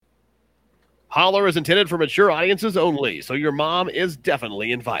Holler is intended for mature audiences only, so your mom is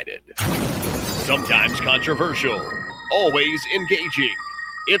definitely invited. Sometimes controversial, always engaging.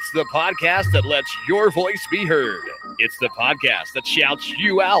 It's the podcast that lets your voice be heard. It's the podcast that shouts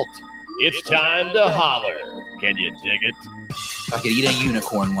you out. It's time to holler. Can you dig it? I could eat a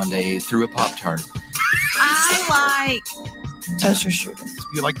unicorn one day through a Pop-Tart. I like toaster strudel.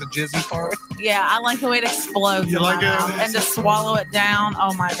 You like the jizzy part? Yeah, I like the way it explodes You in my like it? mouth. And to swallow it down.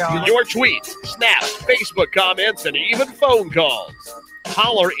 Oh my God. Your tweets, snaps, Facebook comments, and even phone calls.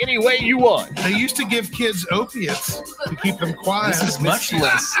 Holler any way you want. They used to give kids opiates to keep them quiet. This is much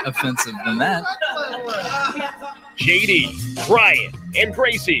less offensive than that. JD, Brian, and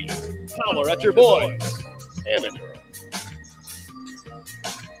Gracie. Holler at your boys and a girl.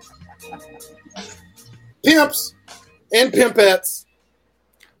 Pimps and pimpettes.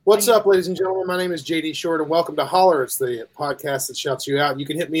 What's up, ladies and gentlemen? My name is JD Short, and welcome to Holler. It's the podcast that shouts you out. You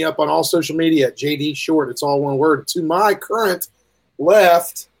can hit me up on all social media at JD Short. It's all one word. To my current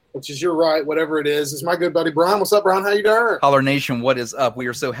left, which is your right, whatever it is my good buddy Brian. What's up, Brian? How you doing? Holler Nation, what is up? We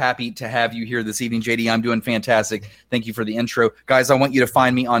are so happy to have you here this evening, JD. I'm doing fantastic. Thank you for the intro. Guys, I want you to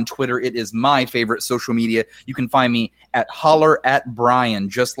find me on Twitter. It is my favorite social media. You can find me at Holler@Brian,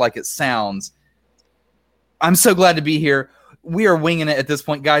 just like it sounds. I'm so glad to be here. We are winging it at this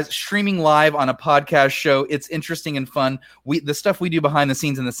point, guys. Streaming live on a podcast show. It's interesting and fun. The stuff we do behind the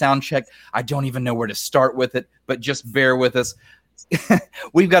scenes in the sound check, I don't even know where to start with it, but just bear with us.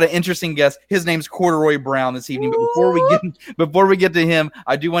 We've got an interesting guest. His name's Corduroy Brown this evening. But before we get to him,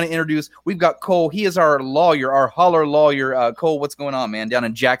 I do want to introduce. We've got Cole. He is our lawyer, our Holler lawyer. Cole, what's going on, man? Down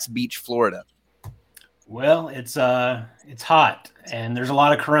in Jacks Beach, Florida. Well, it's hot and there's a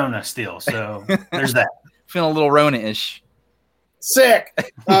lot of Corona still, so there's that. Feeling a little Rona-ish. Sick.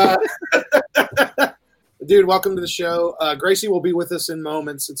 Dude, welcome to the show. Gracie will be with us in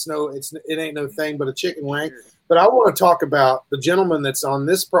moments. It ain't no thing but a chicken wing. But I want to talk about the gentleman that's on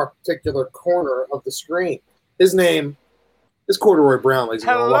this particular corner of the screen. His name is Corduroy Brown, ladies and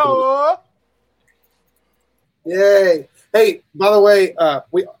gentlemen. Hello. Yay. Hey, by the way,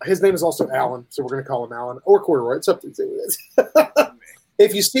 his name is also Alan, so we're going to call him Alan or Corduroy. It's up to you.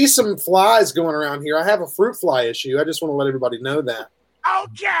 If you see some flies going around here, I have a fruit fly issue. I just want to let everybody know that.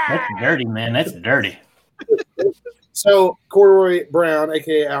 Okay. That's dirty, man. That's dirty. So, Corduroy Brown,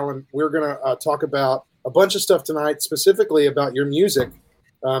 a.k.a. Alan, we're going to talk about a bunch of stuff tonight, specifically about your music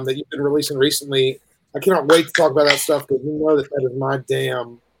that you've been releasing recently. I cannot wait to talk about that stuff because you know that is my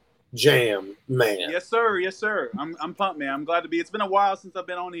damn jam, man. Yes, sir. Yes, sir. I'm pumped, man. I'm glad to be. It's been a while since I've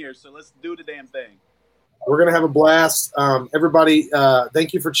been on here, so let's do the damn thing. We're going to have a blast. Everybody,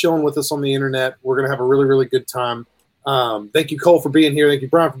 thank you for chilling with us on the internet. We're going to have a really, really good time. Thank you, Cole, for being here. Thank you,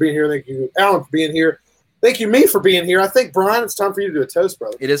 Brian, for being here. Thank you, Alan, for being here. Thank you, me, for being here. I think, Brian, it's time for you to do a toast,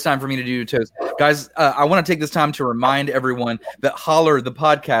 brother. It is time for me to do a toast. Guys, I want to take this time to remind everyone that Holler, the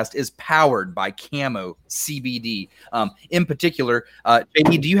podcast, is powered by Camo CBD. In particular,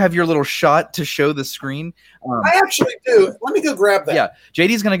 JD, do you have your little shot to show the screen? I actually do. Let me go grab that. Yeah,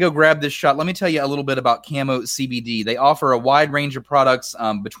 JD's going to go grab this shot. Let me tell you a little bit about Camo CBD. They offer a wide range of products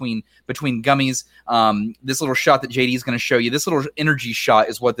between gummies. This little shot that JD is going to show you, this little energy shot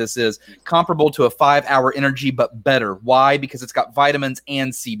is what this is. Comparable to a 5-hour energy, but better. Why? Because it's got vitamins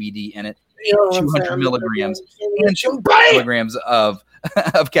and CBD in it. 200 milligrams and 200 milligrams of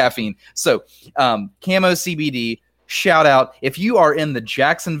caffeine. So Camo CBD. Shout out. If you are in the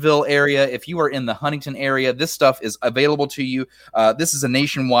Jacksonville area, if you are in the Huntington area, this stuff is available to you. This is a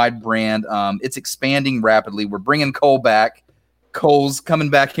nationwide brand. It's expanding rapidly. We're bringing Cole back. Cole's coming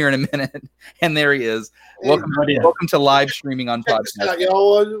back here in a minute, and there he is. Welcome to live streaming on podcast.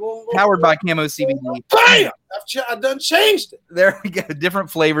 Powered by Camo CBD. Bam! I've done changed it. There we go.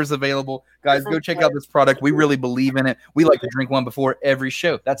 Different flavors available. Guys, go check out this product. We really believe in it. We like to drink one before every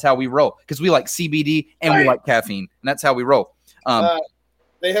show. That's how we roll because we like CBD and we like caffeine, and that's how we roll.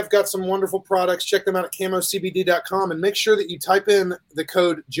 They have got some wonderful products. Check them out at camocbd.com and make sure that you type in the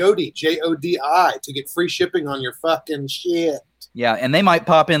code JODI, Jodi, to get free shipping on your fucking shit. Yeah, and they might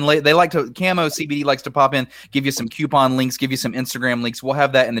pop in late. They like to Camo CBD likes to pop in, give you some coupon links, give you some Instagram links. We'll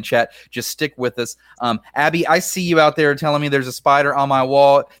have that in the chat. Just stick with us. Abby, I see you out there telling me there's a spider on my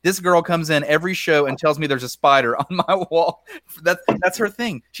wall. This girl comes in every show and tells me there's a spider on my wall. That's her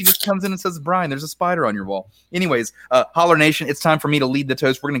thing. She just comes in and says, Brian, there's a spider on your wall. Anyways, Holler Nation, it's time for me to lead the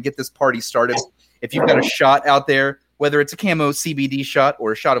toast. We're going to get this party started. If you've got a shot out there, whether it's a Camo CBD shot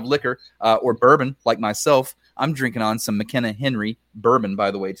or a shot of liquor or bourbon like myself, I'm drinking on some McKenna Henry bourbon,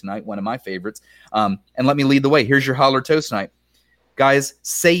 by the way, tonight, one of my favorites. And let me lead the way. Here's your Holler toast tonight. Guys,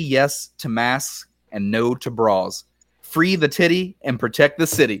 say yes to masks and no to bras. Free the titty and protect the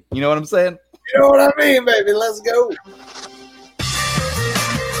city. You know what I'm saying? You know what I mean, baby? Let's go.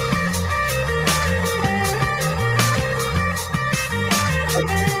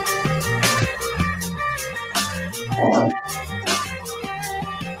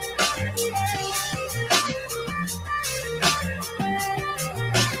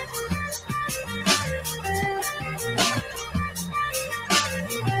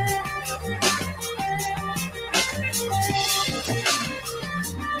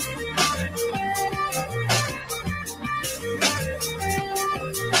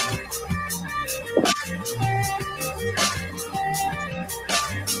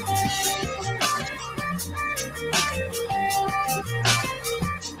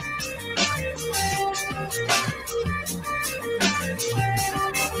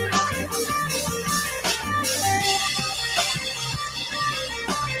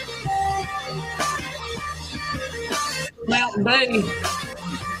 Mountain Dew.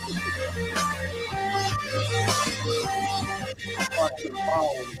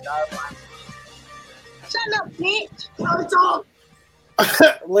 Shut up, bitch.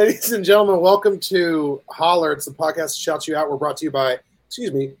 Ladies and gentlemen, welcome to Holler. It's the podcast that shouts you out. We're brought to you by,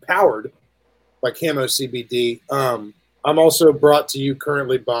 powered by Camo CBD. I'm also brought to you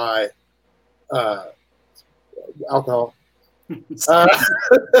currently by alcohol.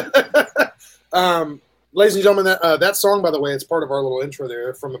 Ladies and gentlemen, that song, by the way, it's part of our little intro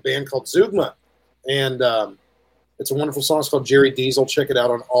there from a band called Zugma. And it's a wonderful song. It's called Jerry Diesel. Check it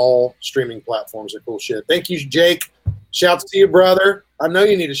out on all streaming platforms. They're cool shit. Thank you, Jake. Shouts to you, brother. I know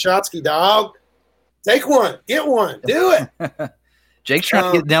you need a Shotsky, dog. Take one. Get one. Do it. Jake's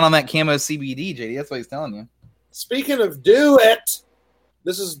trying to get down on that Camo CBD, JD. That's what he's telling you. Speaking of do it,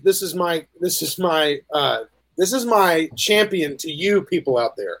 this is my champion to you people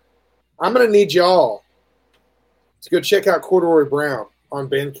out there. I'm gonna need y'all to go check out Corduroy Brown on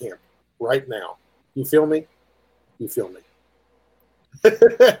Bandcamp right now. You feel me? You feel me?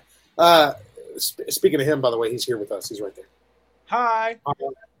 Speaking of him, by the way, he's here with us. He's right there. Hi.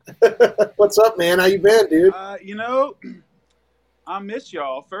 What's up, man? How you been, dude? I miss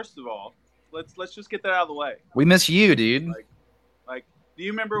y'all. First of all, let's just get that out of the way. We miss you, dude. Like, do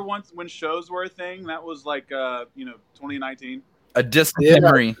you remember once when shows were a thing? That was like, 2019. A distant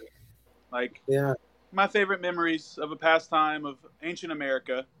memory. Like, my favorite memories of a pastime of ancient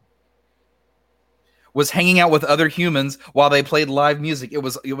America was hanging out with other humans while they played live music. It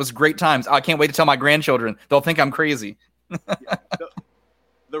was great times. I can't wait to tell my grandchildren. They'll think I'm crazy.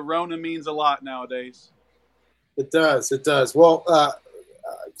 The Rona means a lot nowadays. It does. It does. Well,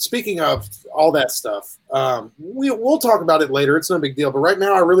 speaking of all that stuff, we'll talk about it later. It's no big deal. But right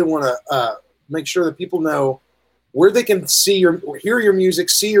now, I really want to make sure that people know where they can hear your music,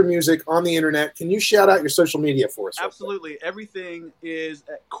 see your music on the internet. Can you shout out your social media for us? Absolutely. Everything is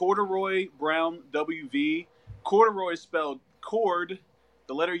at Corduroy Brown WV. Corduroy is spelled cord,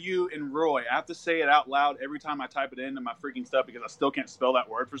 the letter U, and Roy. I have to say it out loud every time I type it into my freaking stuff because I still can't spell that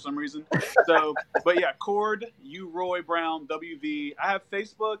word for some reason. So, but yeah, cord, U, Roy Brown WV. I have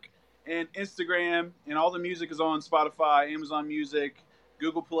Facebook and Instagram, and all the music is on Spotify, Amazon Music,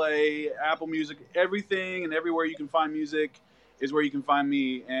 Google Play, Apple Music, everything and everywhere you can find music is where you can find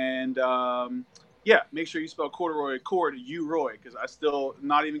me. And make sure you spell Corduroy, cord, U, Roy, because I still,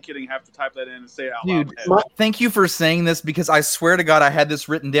 not even kidding, have to type that in and say it out loud. Dude, thank you for saying this because I swear to God I had this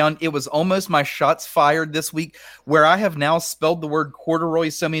written down. It was almost my shots fired this week where I have now spelled the word corduroy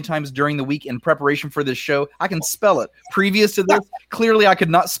so many times during the week in preparation for this show. I can spell it. Previous to this, clearly I could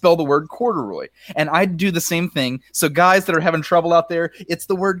not spell the word corduroy. And I'd do the same thing. So guys that are having trouble out there, it's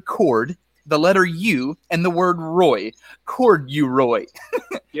the word cord, the letter U, and the word Roy. Cord you, Roy.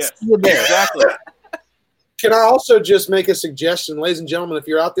 Yes, exactly. Can I also just make a suggestion, ladies and gentlemen, if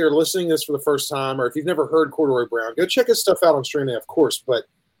you're out there listening to this for the first time, or if you've never heard Corduroy Brown, go check his stuff out on Streaming, of course. But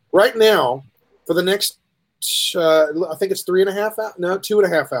right now, for the next, I think it's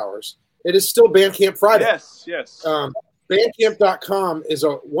 2.5 hours, it is still Bandcamp Friday. Yes. Bandcamp.com is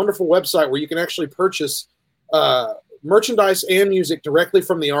a wonderful website where you can actually purchase merchandise and music directly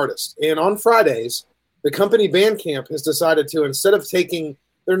from the artist. And on Fridays, the company Bandcamp has decided to, instead of taking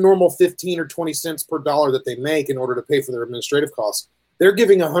their normal 15 or 20 cents per dollar that they make in order to pay for their administrative costs, they're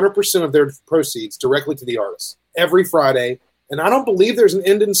giving 100% of their proceeds directly to the artist every Friday. And I don't believe there's an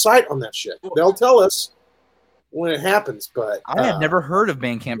end in sight on that shit. They'll tell us when it happens, but I had never heard of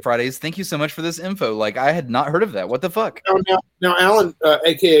Bandcamp Fridays. Thank you so much for this info. Like, I had not heard of that. What the fuck? Now Alan,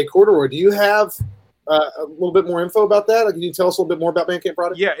 aka Corduroy, do you have a little bit more info about that? Or can you tell us a little bit more about Bandcamp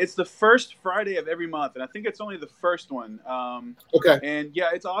Friday? Yeah, it's the first Friday of every month, and I think it's only the first one. Okay. And yeah,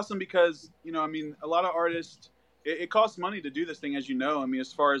 it's awesome because, a lot of artists it costs money to do this thing, as you know. I mean,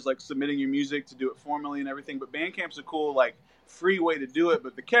 as far as like submitting your music to do it formally and everything, but Bandcamp's a cool like free way to do it.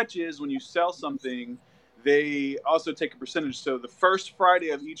 But the catch is when you sell something, they also take a percentage. So the first Friday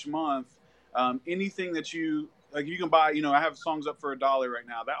of each month, anything that you like, you can buy. You know, I have songs up for $1 right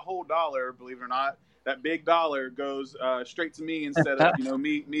now. That whole $1, believe it or not, that big dollar goes straight to me instead of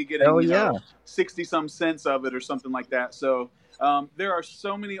me getting 60 some cents of it or something like that. So there are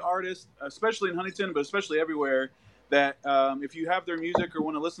so many artists, especially in Huntington, but especially everywhere, that if you have their music or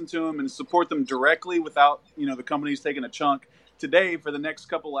want to listen to them and support them directly without the companies taking a chunk, today for the next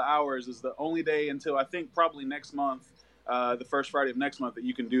couple of hours is the only day until I think probably next month, the first Friday of next month, that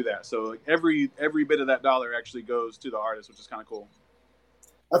you can do that. So like, every bit of that dollar actually goes to the artist, which is kind of cool.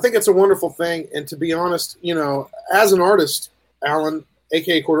 I think it's a wonderful thing, and to be honest, as an artist, Alan,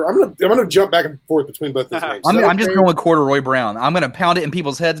 aka Corduroy, I'm gonna jump back and forth between both these names. I'm just going with Corduroy Brown. I'm gonna pound it in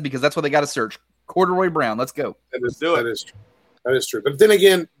people's heads because that's what they got to search. Corduroy Brown. Let's go. That is true. But then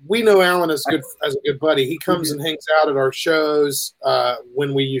again, we know Alan as a good buddy. He comes and hangs out at our shows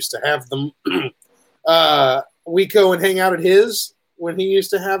when we used to have them. We go and hang out at his when he used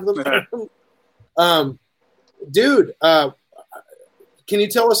to have them. Dude. Can you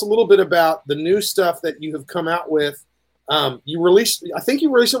tell us a little bit about the new stuff that you have come out with? I think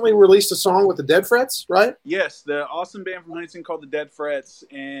you recently released a song with the Dead Frets, right? Yes, the awesome band from Huntington called the Dead Frets,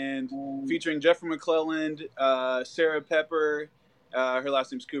 and featuring Jeffrey McClelland, Sarah Pepper, her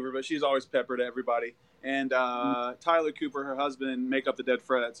last name's Cooper, but she's always Pepper to everybody, and Tyler Cooper, her husband, make up the Dead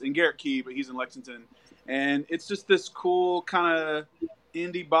Frets, and Garrett Key, but he's in Lexington. And it's just this cool kind of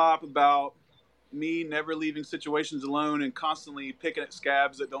indie bop about me never leaving situations alone and constantly picking at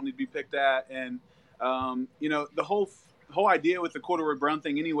scabs that don't need to be picked at. And, the whole idea with the Corduroy Brown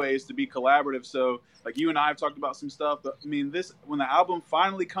thing anyway is to be collaborative. So like you and I have talked about some stuff, but I mean, when the album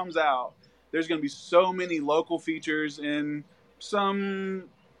finally comes out, there's going to be so many local features and some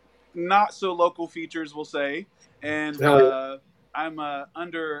not so local features, we'll say. And I'm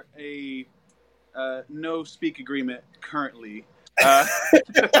under a no speak agreement currently. So,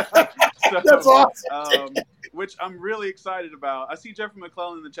 that's awesome. Which I'm really excited about. I see Jeffrey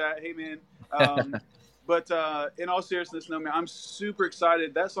McClellan in the chat. Hey, man. But in all seriousness, no, man, I'm super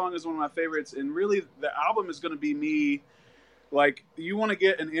excited. That song is one of my favorites. And really, the album is going to be me. Like, you want to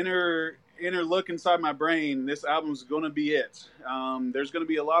get an inner look inside my brain, this album's going to be it. There's going to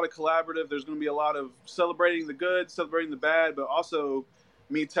be a lot of collaborative. There's going to be a lot of celebrating the good, celebrating the bad, but also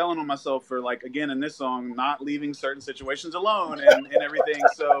me telling on myself for, like, again, in this song, not leaving certain situations alone and everything.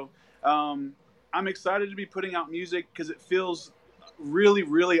 So I'm excited to be putting out music because it feels really,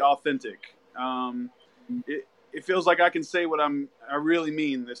 really authentic. It feels like I can say what I really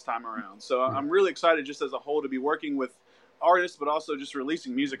mean this time around. So I'm really excited just as a whole to be working with artists, but also just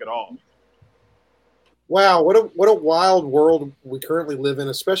releasing music at all. Wow, what a wild world we currently live in,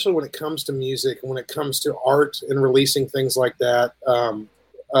 especially when it comes to music and when it comes to art and releasing things like that.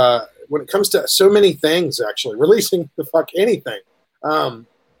 When it comes to so many things, actually, releasing the fuck anything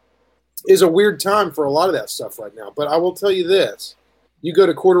is a weird time for a lot of that stuff right now. But I will tell you this. You go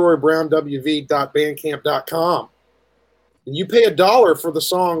to corduroybrownwv.bandcamp.com and you pay $1 for the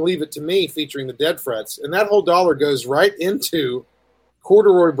song Leave It to Me featuring the Dead Frets, and that whole dollar goes right into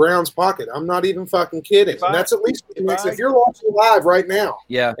Corduroy Brown's pocket. I'm not even fucking kidding. And that's at least if you're watching live right now,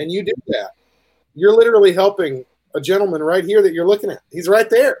 and you do that, you're literally helping a gentleman right here that you're looking at. He's right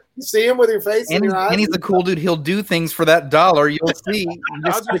there. You see him with your face and your eyes. And he's a cool dude. He'll do things for that dollar. You'll see.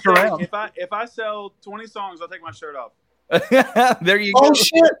 Just stick around. If I sell 20 songs, I'll take my shirt off. There you go.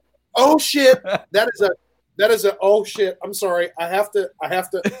 Oh shit. That is a oh shit. I'm sorry. I have to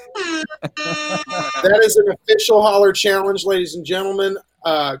That is an official holler challenge, ladies and gentlemen.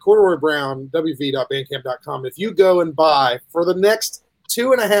 Corduroy Brown, wv.bandcamp.com. If you go and buy for the next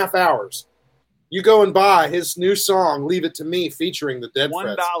 2.5 hours, you go and buy his new song, Leave It to Me, featuring the Dead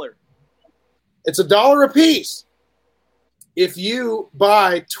Frets. $1. It's $1 a piece. If you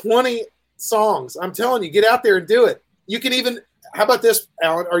buy 20 songs, I'm telling you, get out there and do it. You can even, how about this,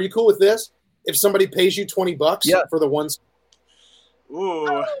 Alan? Are you cool with this? If somebody pays you $20 for the one song.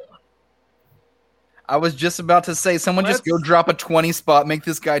 Ooh. I was just about to say, just go drop a 20 spot, make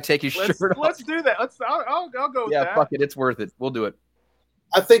this guy take his shirt off. Let's do that. I'll go with that. Yeah, fuck it. It's worth it. We'll do it.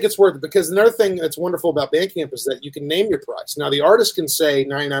 I think it's worth it because another thing that's wonderful about Bandcamp is that you can name your price. Now, the artist can say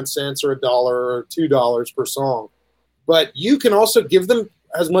 99 cents or $1 or $2 per song, but you can also give them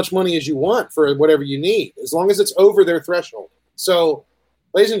as much money as you want for whatever you need, as long as it's over their threshold. So,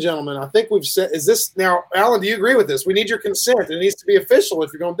 ladies and gentlemen, I think we've said, is this now, Alan, do you agree with this? We need your consent. It needs to be official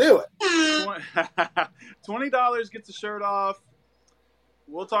if you're going to do it. $20 gets the shirt off.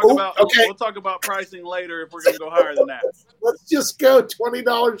 We'll talk Ooh, about okay. we'll talk about pricing later if we're gonna go higher than that. Let's just go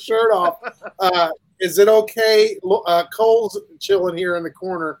 $20 shirt off. Is it okay? Cole's chilling here in the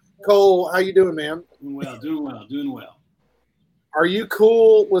corner. Cole, how you doing, man? Doing well. Are you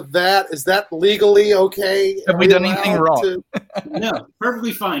cool with that? Is that legally okay? Have we done anything wrong? No,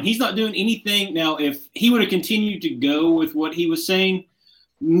 perfectly fine. He's not doing anything. Now, if he would have continued to go with what he was saying,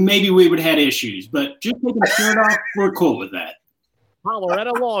 maybe we would have had issues. But just taking the shirt off, we're cool with that. Holler at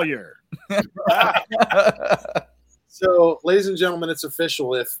a lawyer. So, ladies and gentlemen, it's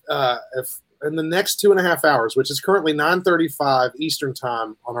official. If in the next 2.5 hours, which is currently 9:35 Eastern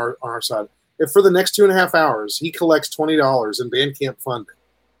time on our side, if for the next 2.5 hours he collects $20 in Bandcamp funding,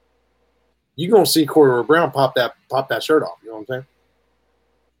 you're gonna see Corduroy Brown pop that shirt off. You know what I'm saying?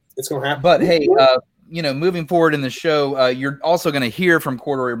 It's gonna happen. But hey, moving forward in the show, you're also going to hear from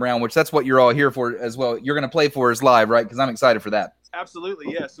Corduroy Brown, which that's what you're all here for as well. You're going to play for us live, right? Because I'm excited for that.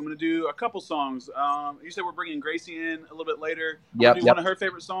 Absolutely, yes. I'm going to do a couple songs. You said we're bringing Gracie in a little bit later. Yep, Do one of her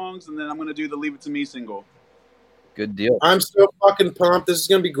favorite songs, and then I'm going to do the Leave It To Me single. Good deal. I'm so fucking pumped. This is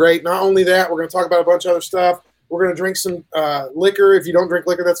going to be great. Not only that, we're going to talk about a bunch of other stuff. We're going to drink some liquor. If you don't drink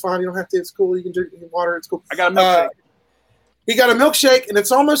liquor, that's fine. You don't have to. It's cool. You can drink water. It's cool. I got a milkshake. He got a milkshake, and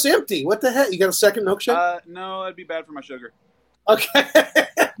it's almost empty. What the heck? You got a second milkshake? No, that'd be bad for my sugar. Okay.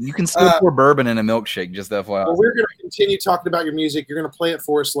 You can still pour bourbon in a milkshake, just FYI. Well, we're going to continue talking about your music. You're going to play it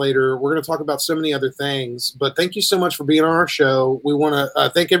for us later. We're going to talk about so many other things. But thank you so much for being on our show. We want to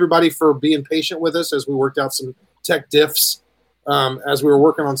thank everybody for being patient with us as we worked out some tech diffs as we were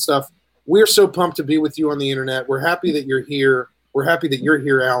working on stuff. We're so pumped to be with you on the internet. We're happy that you're here. We're happy that you're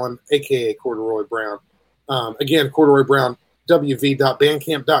here, Alan, a.k.a. Corduroy Brown. Again, Corduroy Brown,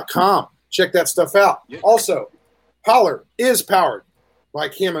 wv.bandcamp.com. Check that stuff out. Yeah. Also, Holler is powered by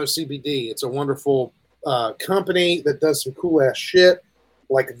Camo CBD. It's a wonderful company that does some cool-ass shit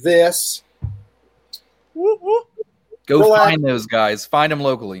like this. Go find those guys. Find them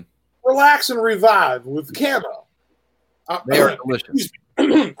locally. Relax and revive with Camo. They are delicious.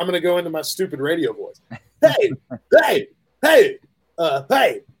 I'm going to go into my stupid radio voice. Hey.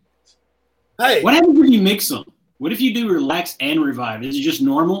 What happens when you mix them? What if you do relax and revive? Is it just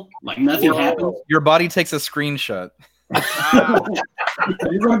normal? Like nothing happens? Your body takes a screenshot.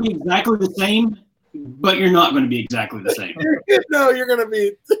 You're going to be exactly the same, but you're not going to be exactly the same. No, you're going to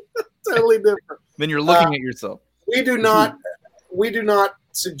be totally different. Then you're looking at yourself. We do not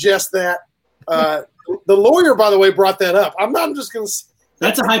suggest that. The lawyer, by the way, brought that up. I'm just going to say.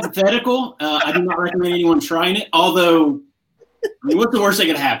 That's a hypothetical. I do not recommend anyone trying it, although, what's the worst that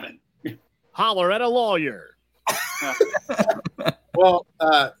could happen? Holler at a lawyer. Well,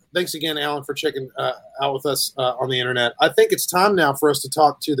 thanks again, Alan, for checking out with us on the internet. I think it's time now for us to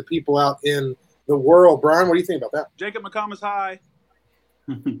talk to the people out in the world. Brian, what do you think about that? Jacob McComas, hi.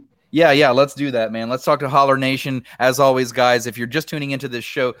 Yeah, let's do that, man. Let's talk to Holler Nation. As always, guys, if you're just tuning into this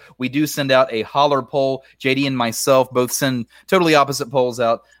show, we do send out a Holler poll. JD and myself both send totally opposite polls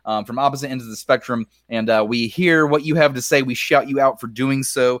out from opposite ends of the spectrum, and we hear what you have to say. We shout you out for doing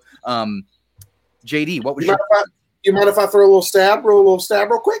so. JD, what was you mind if I throw a little stab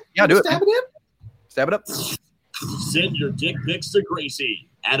real quick? Yeah, do it. Stab it in? Stab it up. Send your dick pics to Gracie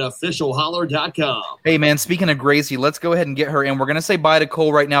at officialholler.com. Hey, man, speaking of Gracie, let's go ahead and get her in. We're going to say bye to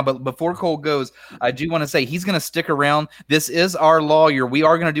Cole right now, but before Cole goes, I do want to say he's going to stick around. This is our lawyer. We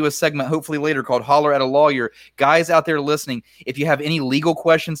are going to do a segment hopefully later called Holler at a Lawyer. Guys out there listening, if you have any legal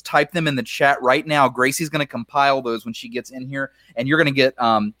questions, type them in the chat right now. Gracie's going to compile those when she gets in here, and you're going to get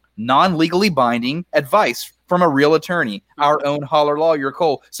non-legally binding advice from a real attorney, our own Holler lawyer,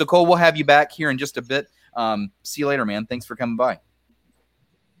 Cole. So, Cole, we'll have you back here in just a bit. See you later, man. Thanks for coming by.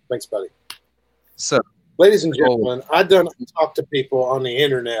 Thanks, buddy. So, ladies and gentlemen, I done talk to people on the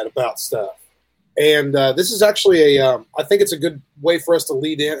internet about stuff, and this is actually I think it's a good way for us to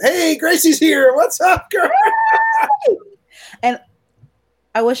lead in. Hey, Gracie's here. What's up, girl? And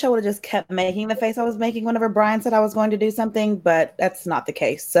I wish I would have just kept making the face I was making whenever Brian said I was going to do something, but that's not the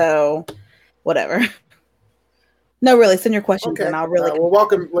case. So, whatever. No, really, send your questions, and I'll really. Well,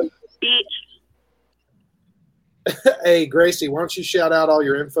 welcome. Hey, Gracie, why don't you shout out all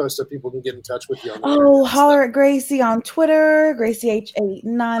your info so people can get in touch with you? Holler at Gracie on Twitter,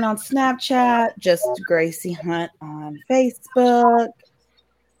 GracieH89 on Snapchat, just Gracie Hunt on Facebook.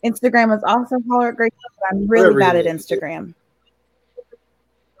 Instagram is also Holler at Gracie. I'm really bad at Instagram.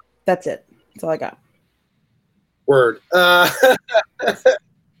 That's it. That's all I got. Word.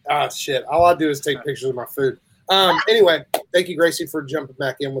 Shit. All I do is take pictures of my food. Anyway, thank you, Gracie, for jumping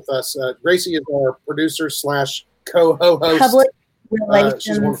back in with us. Gracie is our producer / co-host. Public relations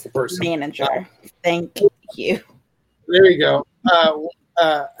she's a wonderful person. manager. Thank you. There you go.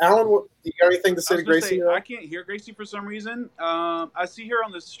 Alan, you got anything to say I to was gonna Gracie? say, I can't hear Gracie for some reason. I see her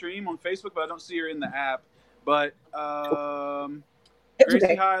on the stream on Facebook, but I don't see her in the app. But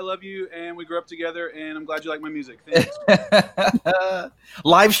Gracie, hi, I love you, and we grew up together, and I'm glad you like my music. Thanks.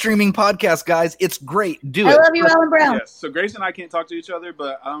 Live streaming podcast, guys. It's great. Do it. I love you, Alan Brown. Yes. So Gracie and I can't talk to each other,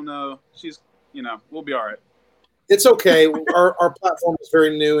 but I don't know. She's, we'll be all right. It's okay. Our platform is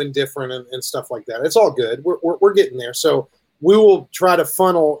very new and different and stuff like that. It's all good. We're getting there. So we will try to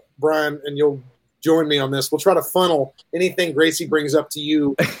funnel, Brian, and you'll join me on this. We'll try to funnel anything Gracie brings up to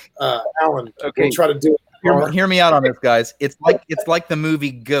you, Alan. Okay. We'll try to do it. Hear me out on this, guys. It's like the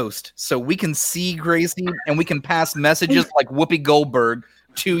movie Ghost. So we can see Gracie and we can pass messages like Whoopi Goldberg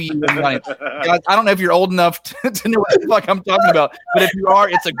to you. Guys, I don't know if you're old enough to know what the fuck I'm talking about, but if you are,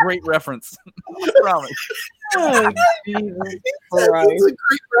 it's a great reference. I promise. Oh, Jesus It's a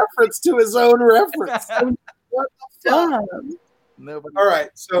great reference to his own reference. What the fuck? Nobody. All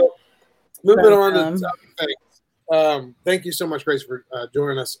right, so moving on to the things. Thank you so much, Grace, for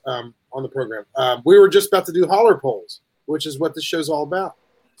joining us on the program. We were just about to do holler polls, which is what this show's all about.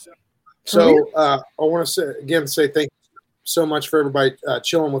 So I want to say thank you so much for everybody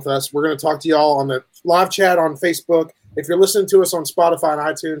chilling with us. We're going to talk to y'all on the live chat on Facebook. If you're listening to us on Spotify and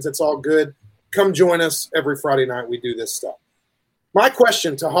iTunes, it's all good. Come join us every Friday night. We do this stuff. My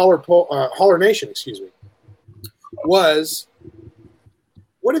question to Holler Nation, was,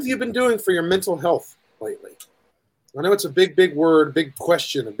 what have you been doing for your mental health lately? I know it's a big word, big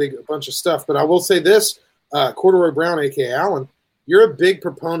question, a bunch of stuff, but I will say this, Corduroy Brown, a.k.a. Alan, you're a big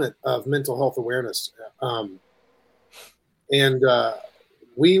proponent of mental health awareness. And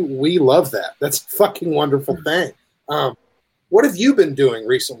we love that. That's a fucking wonderful thing. What have you been doing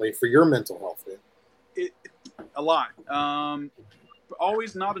recently for your mental health? A lot.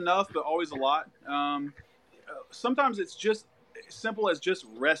 Always not enough, but always a lot. Sometimes it's just as simple as just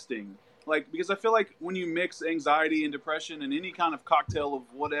resting. Because I feel like when you mix anxiety and depression and any kind of cocktail of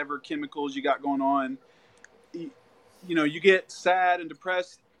whatever chemicals you got going on, you get sad and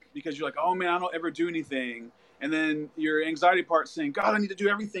depressed because you're like, oh man, I don't ever do anything. And then your anxiety part's saying, God, I need to do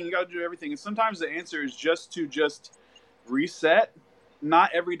everything. You got to do everything. And sometimes the answer is just to reset.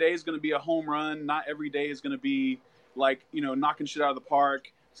 Not every day is going to be a home run. Not every day is going to be knocking shit out of the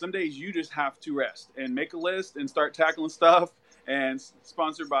park. Some days you just have to rest and make a list and start tackling stuff. And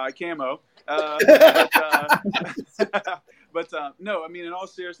sponsored by Camo. No, I mean, in all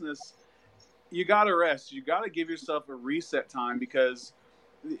seriousness, you got to rest. You got to give yourself a reset time because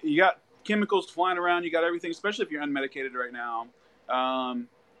you got chemicals flying around. You got everything, especially if you're unmedicated right now.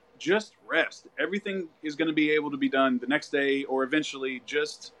 Just rest. Everything is going to be able to be done the next day or eventually.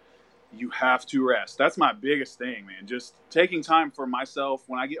 You have to rest. That's my biggest thing, man. Just taking time for myself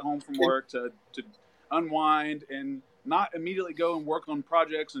when I get home from work to unwind and not immediately go and work on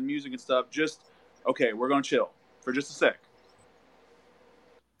projects and music and stuff. Okay, we're going to chill for just a sec.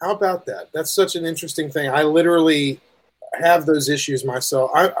 How about that? That's such an interesting thing. I literally have those issues myself.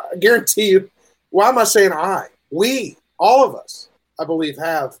 I guarantee you, why am I saying I? We, all of us, I believe,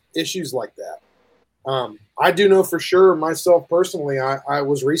 have issues like that. I do know for sure myself personally, I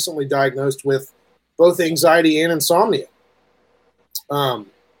was recently diagnosed with both anxiety and insomnia.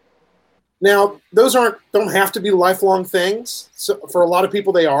 Now, those don't have to be lifelong things. So for a lot of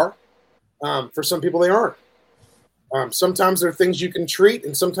people, they are. For some people, they aren't. Sometimes there are things you can treat,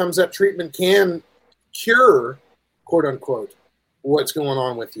 and sometimes that treatment can cure, quote unquote, what's going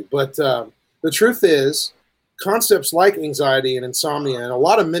on with you. But the truth is, concepts like anxiety and insomnia and a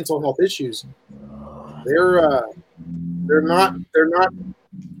lot of mental health issues,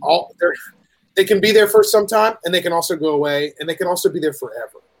 they can be there for some time, and they can also go away, and they can also be there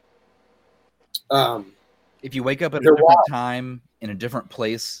forever. If you wake up at a different time in a different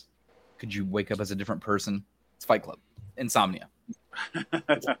place, could you wake up as a different person? It's Fight Club. Insomnia.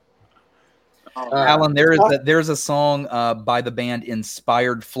 Alan, there's a song by the band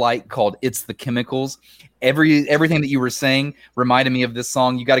Inspired Flight called "It's the Chemicals." Everything that you were saying reminded me of this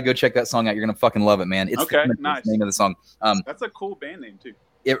song. You got to go check that song out. You're gonna fucking love it, man. It's okay, the nice. Name of the song. That's a cool band name too.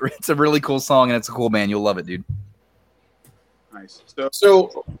 It's a really cool song and it's a cool band. You'll love it, dude. Nice.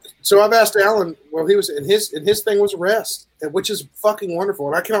 So I've asked Alan. Well, he was in his thing was rest, which is fucking wonderful,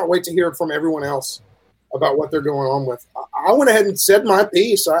 and I cannot wait to hear from everyone else about what they're going on with. I went ahead and said my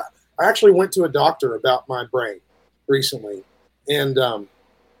piece. I actually went to a doctor about my brain recently, and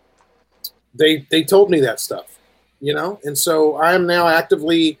they told me that stuff, and so I am now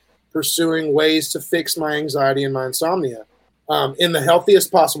actively pursuing ways to fix my anxiety and my insomnia in the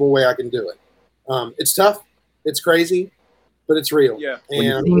healthiest possible way I can do it. It's tough, it's crazy, but it's real. Yeah, Well,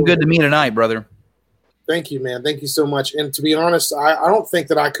 you seem good to me tonight, brother. Thank you, man. Thank you so much. And to be honest, I don't think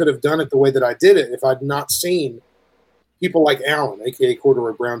that I could have done it the way that I did it if I'd not seen people like Alan, aka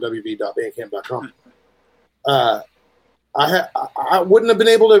corduroybrownwv.bandcamp.com. I wouldn't have been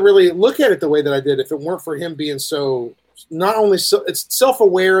able to really look at it the way that I did if it weren't for him being so not only it's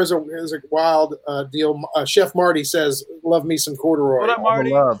self-aware as a wild deal. Chef Marty says, "Love me some corduroy." What up,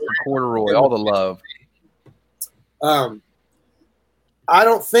 Marty? All the love for corduroy. All the love. I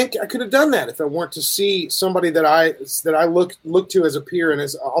don't think I could have done that if it weren't to see somebody that I look to as a peer and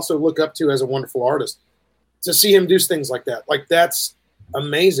as also look up to as a wonderful artist. To see him do things like that, that's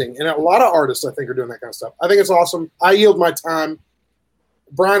amazing. And a lot of artists, I think, are doing that kind of stuff. I think it's awesome. I yield my time.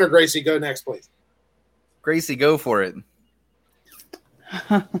 Brian or Gracie, go next, please. Gracie, go for it.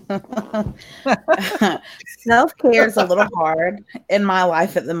 Self-care is a little hard in my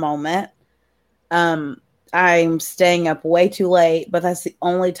life at the moment. I'm staying up way too late, but that's the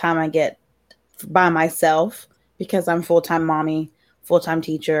only time I get by myself because I'm full-time mommy, full-time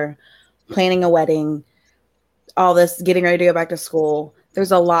teacher, planning a wedding, all this, getting ready to go back to school.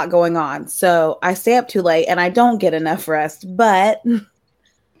 There's a lot going on. So I stay up too late and I don't get enough rest, but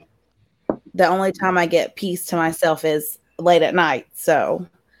the only time I get peace to myself is late at night. So,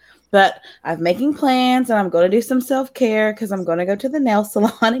 but I'm making plans and I'm going to do some self-care because I'm going to go to the nail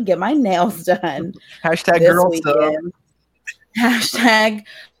salon and get my nails done. Hashtag girl stuff. Hashtag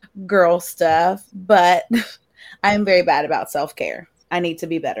girl stuff. But I'm very bad about self-care. I need to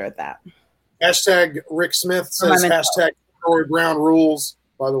be better at that. Hashtag Rick Smith says hashtag Corey Brown rules,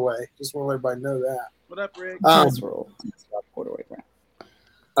 by the way. Just want to let everybody know that. What up, Rick?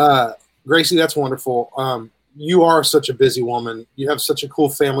 Gracie, that's wonderful. You are such a busy woman. You have such a cool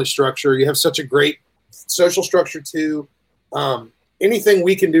family structure. You have such a great social structure, too. Anything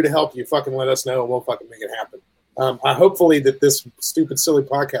we can do to help you, fucking let us know, and we'll fucking make it happen. Hopefully that this stupid, silly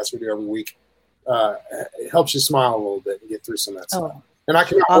podcast we do every week helps you smile a little bit and get through some of that stuff. And I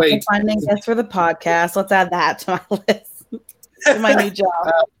cannot wait. Finding guests for the podcast. Let's add that to my list. My new job.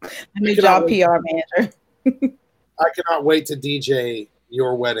 My new job, PR manager. I cannot wait to DJ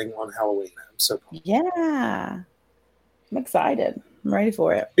your wedding on Halloween. I'm so pumped. Yeah. I'm excited. I'm ready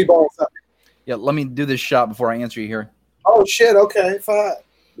for it. Be balls up. Yeah, let me do this shot before I answer you here. Oh, shit. Okay, fine.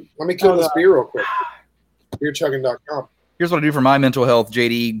 Let me kill this beer real quick. Beerchugging.com. Here's what I do for my mental health,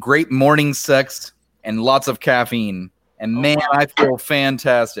 JD. Great morning sex and lots of caffeine. And man, I feel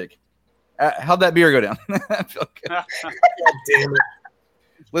fantastic. How'd that beer go down? I feel good. God damn it.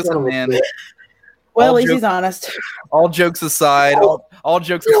 Listen, man. Well, at least he's honest. All jokes aside, all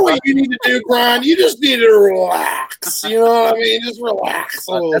jokes You know aside. what you need to do, Brian? You just need to relax. You know what I mean? Just relax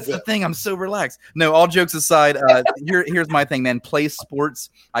a little That's bit. the thing. I'm so relaxed. No, all jokes aside, here's my thing, man. Play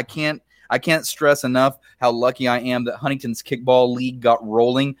sports. I can't stress enough how lucky I am that Huntington's Kickball League got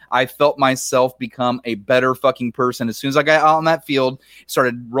rolling. I felt myself become a better fucking person. As soon as I got out on that field,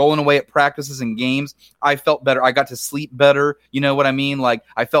 started rolling away at practices and games, I felt better. I got to sleep better. You know what I mean? Like,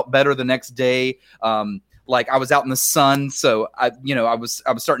 I felt better the next day. Like, I was out in the sun, so I was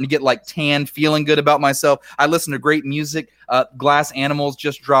starting to get like tan, feeling good about myself. I listened to great music. Glass Animals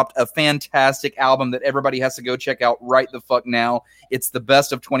just dropped a fantastic album that everybody has to go check out right the fuck now. It's the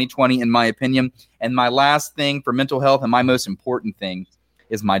best of 2020 in my opinion. And my last thing for mental health and my most important thing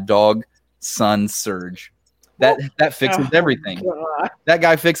is my dog, son Serge. That fixes everything. God. That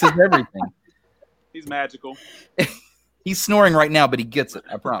guy fixes everything. He's magical. He's snoring right now, but he gets it.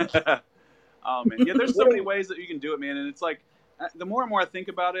 I promise. Oh man, yeah. There's so many ways that you can do it, man. And it's like, the more and more I think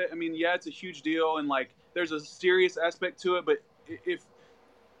about it, I mean, yeah, it's a huge deal, and like, there's a serious aspect to it. But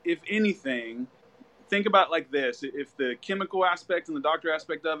if anything, think about it like this: if the chemical aspect and the doctor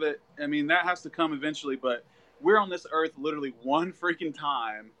aspect of it, I mean, that has to come eventually. But we're on this earth literally one freaking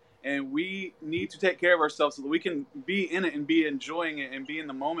time, and we need to take care of ourselves so that we can be in it and be enjoying it and be in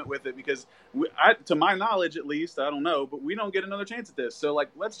the moment with it. Because to my knowledge, at least, I don't know, but we don't get another chance at this. So like,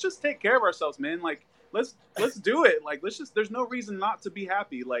 let's just take care of ourselves, man. Like, let's do it. Like, there's no reason not to be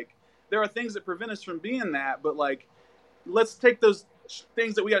happy. Like, there are things that prevent us from being that, but like, let's take those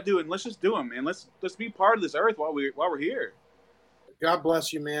things that we got to do and let's just do them, man. Let's be part of this earth while we're here. God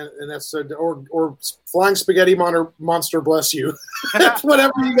bless you, man. And that's or Flying Spaghetti Monster bless you. That's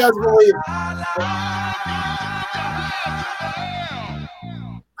whatever you guys believe.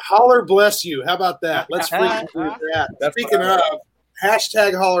 Holler bless you. How about that? Let's freaking do that. Speaking of,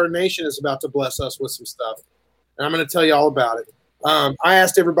 hashtag Holler Nation is about to bless us with some stuff. And I'm going to tell you all about it. I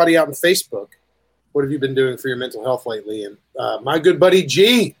asked everybody out on Facebook, what have you been doing for your mental health lately? And my good buddy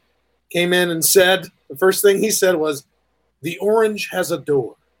G came in and said, the first thing he said was, the orange has a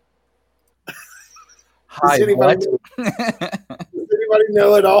door. Hi, does anybody anybody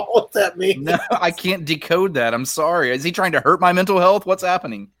know at all what that means? No, I can't decode that. I'm sorry. Is he trying to hurt my mental health? What's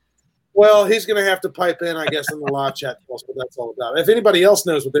happening? Well, he's going to have to pipe in, I guess, in the live chat. That's what that's all about. If anybody else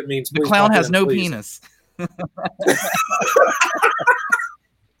knows what that means, The please clown pop has in, no please. penis.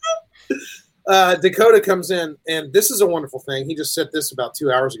 Dakota comes in, and this is a wonderful thing. He just said this about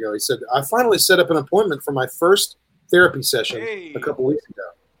 2 hours ago. He said, I finally set up an appointment for my first therapy session a couple weeks ago.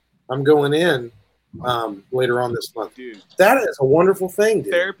 I'm going in later on this month. Dude, that is a wonderful thing,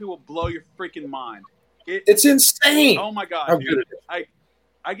 dude. therapy will blow your freaking mind. It's insane. Oh my god, How dude. good it is.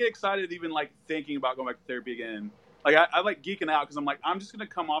 I get excited even like thinking about going back to therapy again. Like I like geeking out because I'm like, I'm just gonna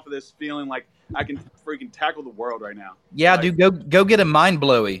come off of this feeling like I can freaking tackle the world right now. Yeah, Like, dude, go get a mind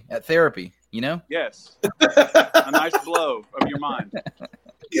blowy at therapy. You know? Yes, a nice blow of your mind.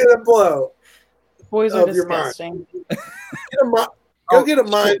 Get a blow. Boys are Of your mind. disgusting. Go get a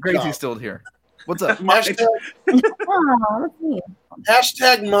mind Gracie's job. still here. What's up? Hashtag, Oh, that's me.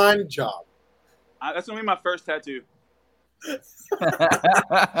 hashtag mind job. That's gonna be my first tattoo.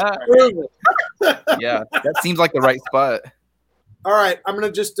 Yeah, that seems like the right spot. All right, I'm going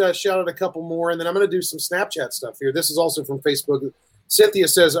to just shout out a couple more, and then I'm going to do some Snapchat stuff here. This is also from Facebook. Cynthia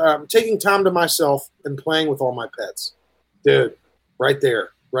says, I'm taking time to myself and playing with all my pets. Dude, right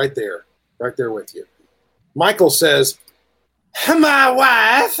there with you. Michael says, my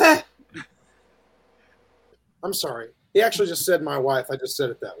wife. I'm sorry. He actually just said my wife. I just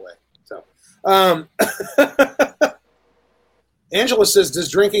said it that way. So, Angela says, does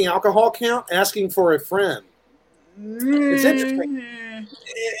drinking alcohol count? Asking for a friend. It's interesting.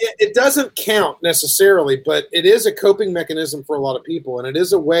 It doesn't count necessarily, but it is a coping mechanism for a lot of people, and it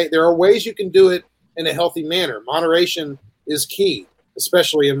is a way. There are ways you can do it in a healthy manner. Moderation is key,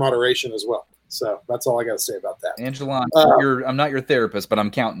 especially in moderation as well. So that's all I got to say about that. Angela, I'm not your therapist, but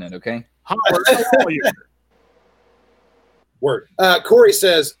I'm counting it. Okay. Word. Corey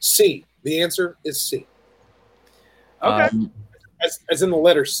says C. The answer is C. Okay. As in the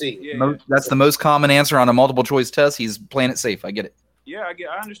letter C. Yeah. That's the most common answer on a multiple choice test. He's playing it safe. I get it. Yeah, I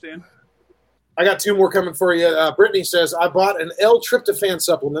understand. I got two more coming for you. Brittany says, I bought an L-tryptophan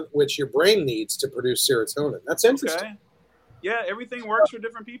supplement, which your brain needs to produce serotonin. That's interesting. Okay. Yeah, everything works for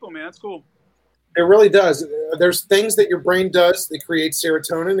different people, man. That's cool. It really does. There's things that your brain does that create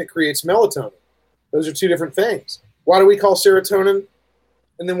serotonin. It creates melatonin. Those are two different things. Why do we call serotonin?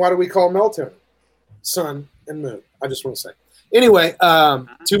 And then why do we call melatonin? Sun and moon. I just want to say. Anyway,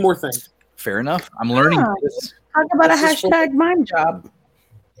 two more things. Fair enough. I'm learning. Talk about a hashtag mind job.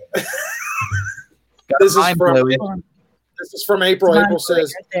 This is from April.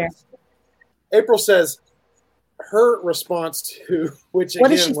 April says her response to which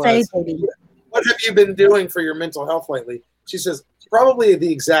What again did she was, say, baby? what have you been doing for your mental health lately? She says probably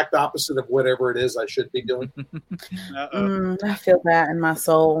the exact opposite of whatever it is I should be doing. I feel that in my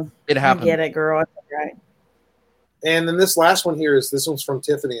soul. It happened. I get it, girl. It's right. And then this last one here this one's from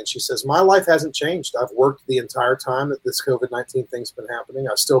Tiffany, and she says, my life hasn't changed. I've worked the entire time that this COVID-19 thing's been happening.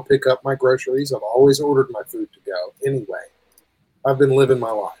 I still pick up my groceries. I've always ordered my food to go. Anyway, I've been living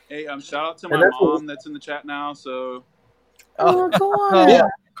my life. Hey, shout out to my mom that's in the chat now. So, Kawana.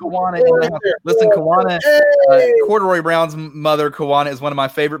 Listen, Kawana, Corduroy Brown's mother, Kawana, is one of my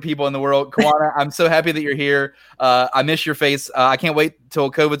favorite people in the world. Kawana, I'm so happy that you're here. I miss your face. I can't wait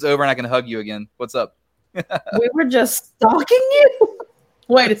till COVID's over and I can hug you again. What's up? We were just stalking you?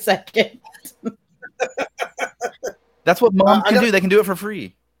 Wait a second. That's what moms can do. They can do it for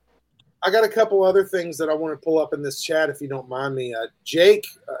free. I got a couple other things that I want to pull up in this chat, if you don't mind me. Jake,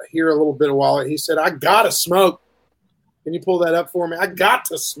 here a little bit a while, he said, I got to smoke. Can you pull that up for me? I got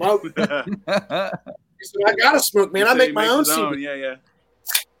to smoke. He said, I got to smoke, man. I make my own CBD. Yeah.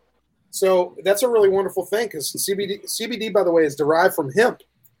 So that's a really wonderful thing because CBD, by the way, is derived from hemp,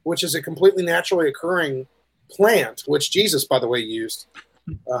 which is a completely naturally occurring plant, which Jesus, by the way, used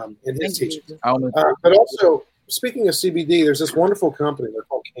in his teaching. But also, speaking of CBD, there's this wonderful company. They're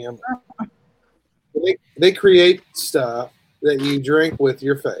called Camo. They create stuff that you drink with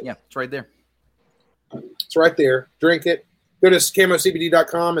your face. Yeah, it's right there. It's right there. Drink it. Go to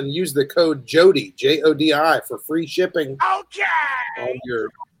camocbd.com and use the code JODI, Jodi, for free shipping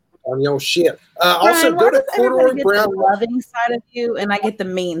on your shit. Also, go to Corduroy Brown. The loving side of you, and I get the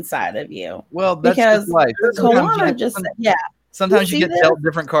mean side of you. Well, that's because life. Kawana just sometimes you get dealt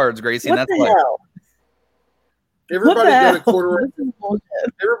different cards, Gracie, and that's life. Everybody go to Corduroy.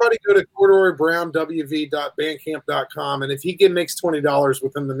 Everybody go to corduroybrownwv.bandcamp.com, and if he makes $20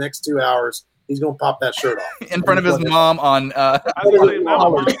 within the next 2 hours, he's gonna pop that shirt off in front of his mom on podcast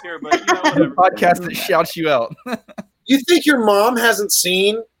that shouts you out. You think your mom hasn't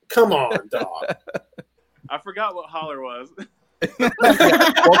seen? Come on, dog. I forgot what holler was.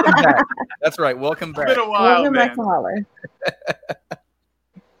 Welcome back. That's right. Welcome It's back. been a while, Welcome back man. to Holler.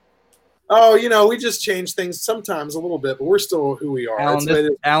 Oh, we just change things sometimes a little bit, but we're still who we are. Alan,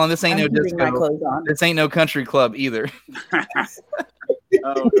 That's this ain't I'm no keeping my disco. clothes on. This ain't no country club either.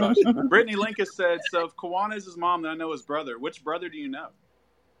 Oh gosh. Brittany Linkus said, "So if Kawana is his mom, then I know his brother. Which brother do you know?"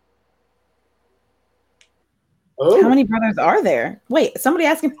 Oh. How many brothers are there? Wait, somebody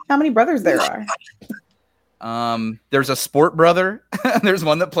asking how many brothers there are. There's a sport brother. There's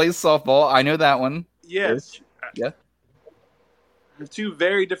one that plays softball. I know that one. Yes. Yeah. Two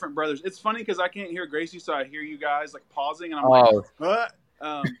very different brothers. It's funny because I can't hear Gracie, so I hear you guys like pausing, and I'm like, "What?"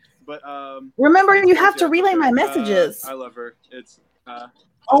 Remember, you have to relay my messages. I love her. It's.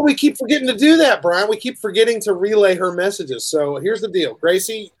 Oh, we keep forgetting to do that, Brian. We keep forgetting to relay her messages. So here's the deal,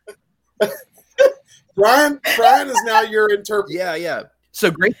 Gracie. Brian is now your interpreter. Yeah. So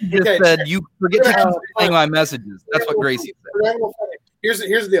Gracie just said you forget to relay my messages. That's what Gracie said. Here's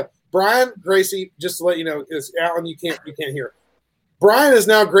the deal, Brian. Gracie, just to let you know, is Alan. You can't hear. Brian is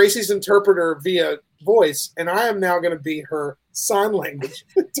now Gracie's interpreter via voice, and I am now going to be her sign language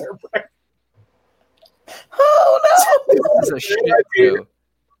interpreter. Oh no! This is a shit show.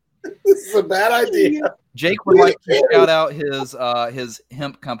 This is a bad idea. Jake would like to shout out his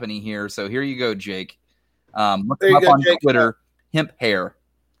hemp company here, so here you go, Jake. Look him up on Jake. Twitter. Hemp hair,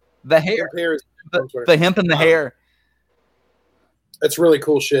 the hair, The hemp in the hair. That's really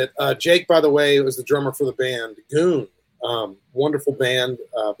cool shit. Jake, by the way, was the drummer for the band Goon. Wonderful band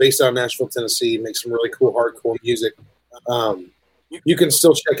based out of Nashville, Tennessee. Makes some really cool hardcore music. You can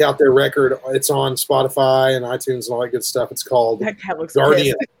still check out their record. It's on Spotify and iTunes and all that good stuff. It's called That cat looks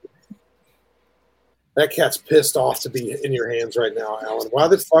Guardian. pissed. That cat's pissed off to be in your hands right now, Alan. Why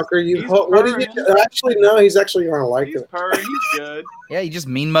the fuck are you? He's What did you purring. actually? No, he's actually going to like He's it. purring. He's good. Yeah, you just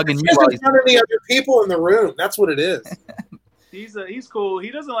mean mugging you. He While doesn't have any other people in the room. That's what it is. He's cool. He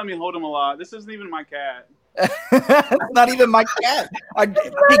doesn't let me hold him a lot. This isn't even my cat. It's not even my cat. Hey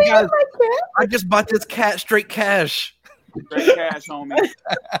guys, I just bought this cat straight cash. Straight cash, homie.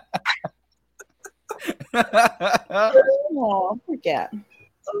 Oh, poor cat.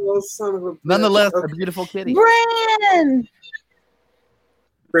 Oh, son of a bitch. Nonetheless, Okay. a beautiful kitty. Brandon!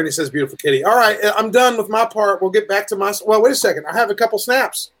 Brittany says, beautiful kitty. All right, I'm done with my part. We'll get back to my... Well, wait a second. I have a couple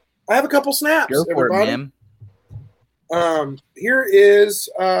snaps. Go for it, everybody. man. Here is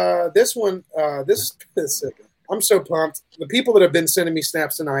this one. This I'm so pumped. The people that have been sending me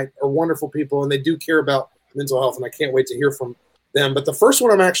snaps tonight are wonderful people, and they do care about mental health, and I can't wait to hear from them. But the first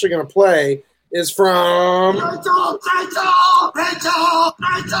one I'm actually going to play is from... Rachel!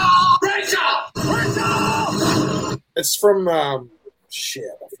 It's from... shit,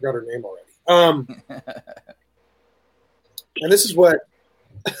 I forgot her name already. And this is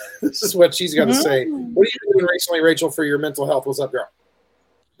what she's got to say. What are you doing recently, Rachel, for your mental health? What's up, girl?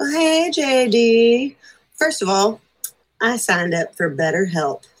 Hey, JD. First of all, I signed up for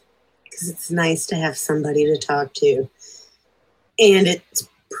BetterHelp because it's nice to have somebody to talk to. And it's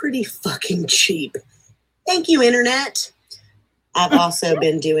pretty fucking cheap. Thank you, Internet. I've also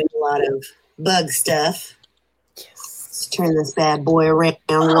been doing a lot of bug stuff. Let's turn this bad boy around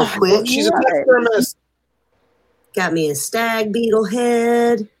real quick. She's a taxidermist. Got me a stag beetle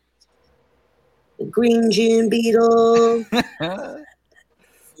head, a green June beetle, and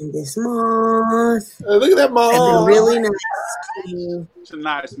this moth. Look at that moth. I've been really nice to It's a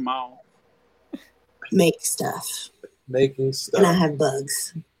nice mom. make stuff. Making stuff. And I have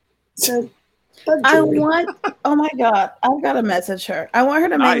bugs. So, bug I jewelry. want. Oh my god! I've got to message her. I want her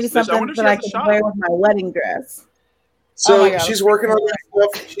to make me Nice, bitch. I something wonder if that she I has a can shop. wear with my wedding dress. So Oh my God. she's working on that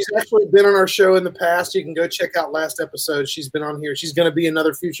stuff. She's actually been on our show in the past. You can go check out last episode. She's been on here. She's going to be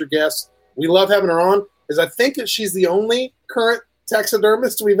another future guest. We love having her on because I think that she's the only current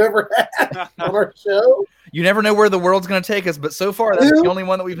taxidermist we've ever had on our show. You never know where the world's going to take us, but so far that's the only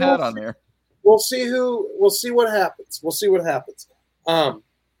one that we've had on there. We'll see what happens. We'll see what happens.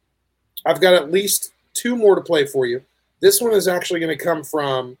 I've got at least two more to play for you. This one is actually going to come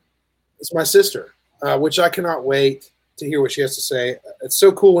from it's my sister, which I cannot wait to hear what she has to say. It's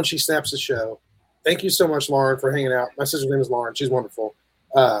so cool when she snaps the show. Thank you so much, Lauren, for hanging out. My sister's name is Lauren. She's wonderful.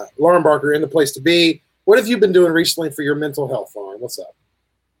 Lauren Barker, in the place to be. What have you been doing recently for your mental health, Lauren? What's up?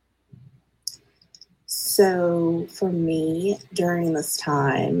 So, for me, during this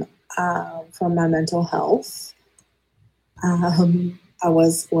time, for my mental health, I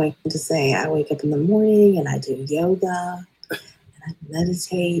was going to say I wake up in the morning and I do yoga and I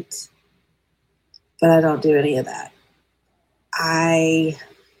meditate, but I don't do any of that. I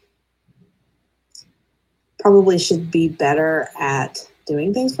probably should be better at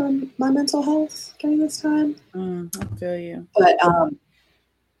doing things for my mental health during this time. I feel you. But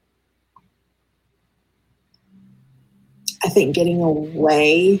I think getting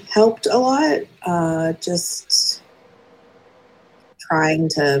away helped a lot. Just trying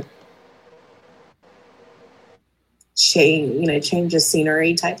to change the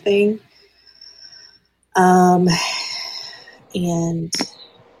scenery type thing. And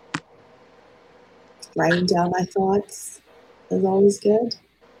writing down my thoughts is always good.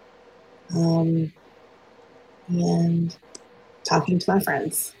 And talking to my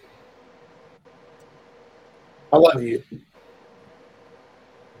friends. I love you.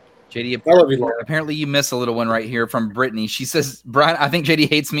 JD, I love you, Laura. Apparently you miss a little one right here from Brittany. She says, Brian, I think JD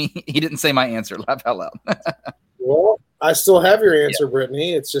hates me. He didn't say my answer. Laugh out loud. Well, I still have your answer,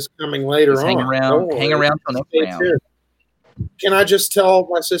 Brittany. It's just coming later on. Hang around till next round. Can I just tell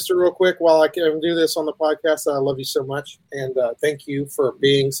my sister real quick while I can do this on the podcast that I love you so much, and thank you for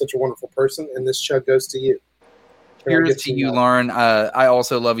being such a wonderful person, and this chug goes to you. Cheers to you, Lauren. I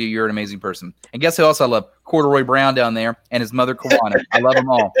also love you. You're an amazing person. And guess who else I love? Corduroy Brown down there and his mother, Kawana. I love them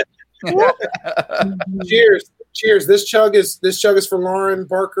all. Cheers. This chug is for Lauren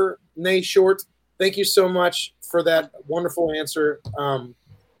Barker, nay Short. Thank you so much for that wonderful answer.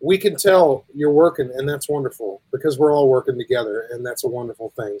 We can tell you're working, and that's wonderful because we're all working together, and that's a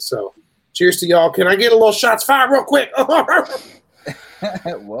wonderful thing. So cheers to y'all. Can I get a little shots fired real quick?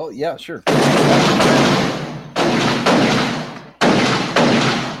 Well, yeah, sure.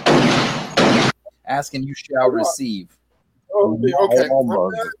 Ask and you shall receive. Oh, okay.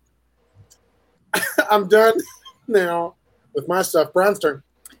 I'm done now with my stuff. Brian's turn.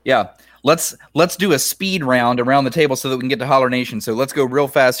 Yeah. Let's do a speed round around the table so that we can get to Holler Nation. So let's go real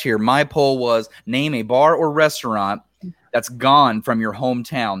fast here. My poll was name a bar or restaurant that's gone from your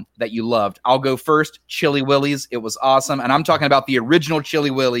hometown that you loved. I'll go first. Chili Willie's. It was awesome. And I'm talking about the original Chili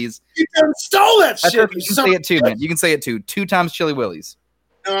Willie's. You stole that shit. You can say it too, man. You can say it too. 2 times Chili Willie's.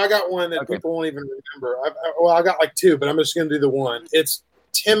 No, I got one that people won't even remember. I got like 2, but I'm just going to do the one. It's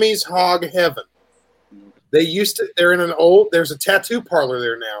Timmy's Hog Heaven. They're in there's a tattoo parlor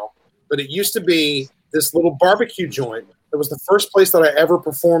there now, but it used to be this little barbecue joint. It was the first place that I ever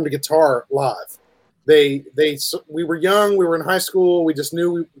performed a guitar live. We were young, we were in high school, we just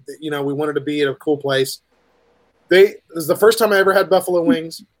knew we wanted to be at a cool place. It was the first time I ever had buffalo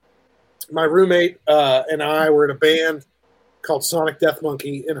wings. My roommate and I were in a band called Sonic Death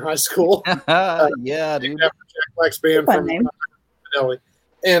Monkey in high school. Yeah, dude. Jack Black's band from Delhi.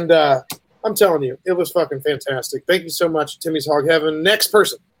 And I'm telling you, it was fucking fantastic. Thank you so much, Timmy's Hog Heaven. Next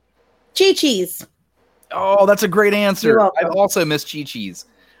person. Chi-Chi's. Oh, that's a great answer. I've also missed Chi-Chi's.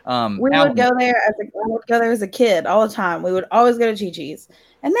 We would go there as a kid all the time. We would always go to Chi-Chi's.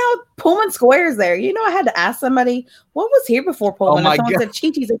 And now Pullman Square's there. I had to ask somebody, what was here before Pullman? And someone said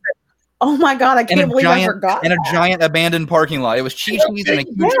Chi-Chi's. Oh my God, I can't believe I forgot. And a giant abandoned parking lot. It was Chi-Chi's and a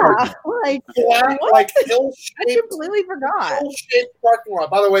huge like I completely forgot. Hill-shaped parking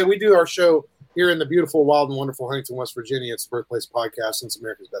lot. By the way, we do our show here in the beautiful, wild, and wonderful Huntington, West Virginia. It's the Birthplace Podcast, and it's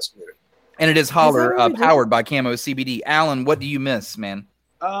America's Best Community. And it is Holler, powered by Camo CBD. Alan, what do you miss, man?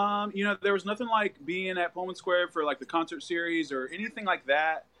 There was nothing like being at Pullman Square for like the concert series or anything like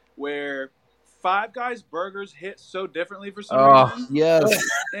that where Five Guys burgers hit so differently for some reason. Yes.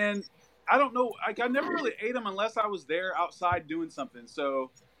 And I don't know. I never really ate them unless I was there outside doing something.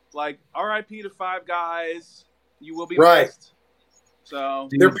 So, like, RIP to Five Guys. You will be missed. So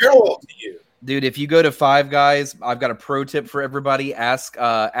they're parallel to you, dude. If you go to Five Guys, I've got a pro tip for everybody. Ask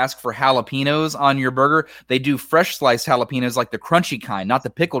for jalapenos on your burger. They do fresh sliced jalapenos, like the crunchy kind, not the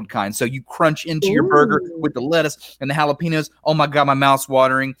pickled kind. So you crunch into your burger with the lettuce and the jalapenos. Oh my God, my mouth's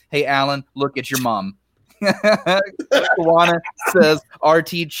watering. Hey, Alan, look at your mom. Kawana says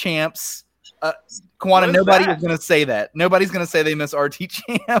RT Champs. Kawana, nobody is going to say that. Nobody's going to say they miss RT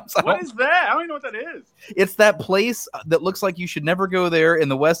Champs. What is that? I don't even know what that is. It's that place that looks like you should never go there in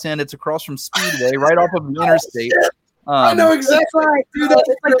the West End. It's across from Speedway, right off of the interstate. I know exactly.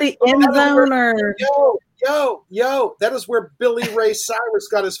 It's like the end zone or... Yo, that is where Billy Ray Cyrus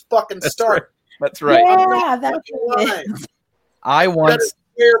got his fucking start. That's right. Yeah, that's it. That is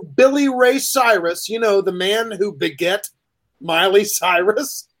where Billy Ray Cyrus, the man who beget Miley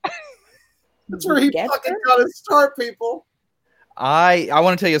Cyrus. That's where he fucking got his start, people. I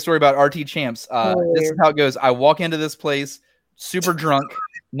want to tell you a story about RT Champs. This is how it goes. I walk into this place super drunk,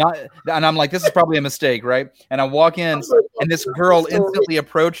 and I'm like, this is probably a mistake, right? And I walk in, and this girl instantly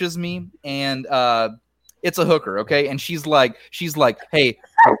approaches me, and it's a hooker, okay? And she's like, hey,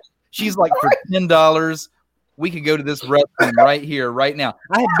 for $10, we could go to this restroom right here, right now.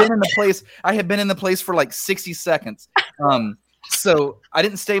 I had been in the place for like 60 seconds. So I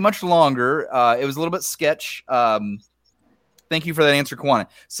didn't stay much longer. It was a little bit sketch. Thank you for that answer, Kwana.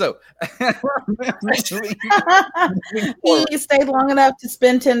 So he stayed long enough to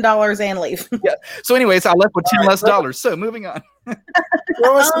spend $10 and leave. Yeah. So, anyways, I left with $10 less. So, moving on.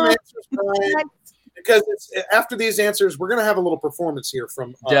 Throw us some answers, Brian, because after these answers, we're going to have a little performance here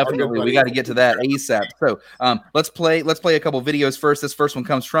from. Definitely, we got to get to that ASAP. So, let's play a couple videos first. This first one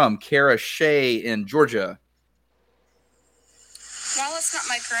comes from Kara Shea in Georgia. While it's not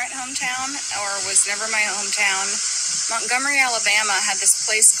my current hometown, or was never my hometown, Montgomery, Alabama had this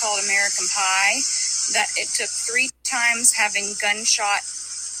place called American Pie that it took 3 times having gunshot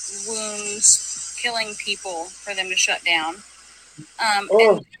wounds, killing people for them to shut down. And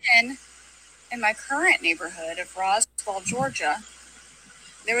then in my current neighborhood of Roswell, Georgia,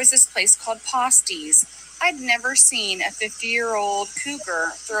 there was this place called Posty's. I'd never seen a 50-year-old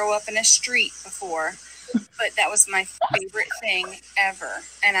cougar throw up in a street before. But that was my favorite thing ever.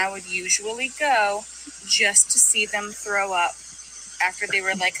 And I would usually go just to see them throw up after they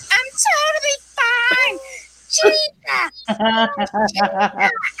were like, I'm totally fine. Gina!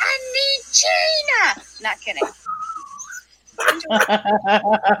 Gina! I need Gina! Not kidding.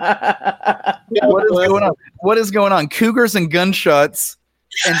 What is going on? Cougars and gunshots.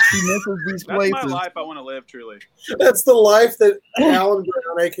 And she misses these places. That's my life I want to live, truly. That's the life that Alan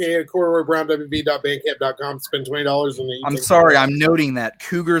Brown, a.k.a. corduroybrownwv.bandcamp.com, spend $20 on the. I'm sorry, I'm noting that.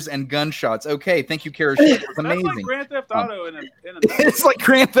 Cougars and gunshots. Okay, thank you, Kara. It was amazing. That's like Grand Theft Auto in a It's like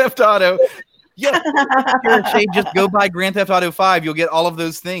Grand Theft Auto. Yeah, Kara Shea, just go buy Grand Theft Auto 5. You'll get all of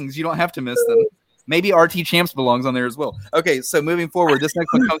those things. You don't have to miss them. Maybe RT Champs belongs on there as well. Okay, so moving forward, this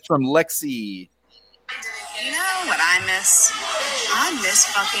next one comes from Lexi. You know what I miss? I miss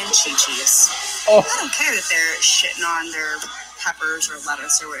fucking Chi-Chi's. Oh. I don't care that they're shitting on their peppers or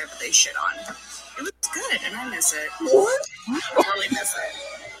lettuce or whatever they shit on. It was good, and I miss it. What? I really miss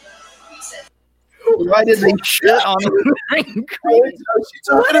it. Why did they shit on the She's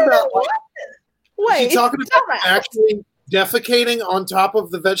talking about Wait, she's talking about actually defecating on top of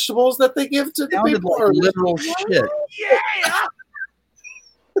the vegetables that they give to the Sounded people. like literal shit. Yeah.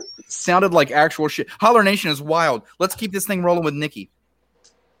 Sounded like actual shit. Holler Nation is wild. Let's keep this thing rolling with Nikki.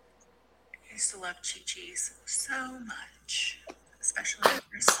 I used to love Chi-Chi's so much, especially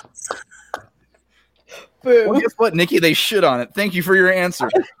in salsa. Well, guess what, Nikki? They shit on it. Thank you for your answer.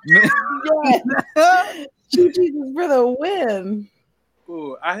 Chi-Chi's is for the win.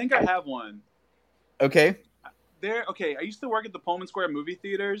 Ooh, I think I have one. Okay. I used to work at the Pullman Square movie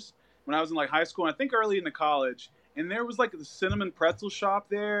theaters when I was in like high school, and I think early into college. And there was like the cinnamon pretzel shop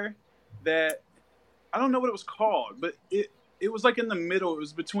there that I don't know what it was called, but it was like in the middle. It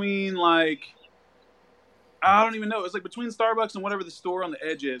was between like, I don't even know. It was like between Starbucks and whatever the store on the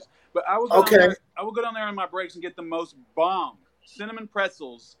edge is. But I would go down there on my breaks and get the most bomb cinnamon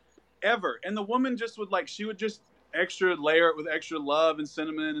pretzels ever. And the woman just would she would just extra layer it with extra love and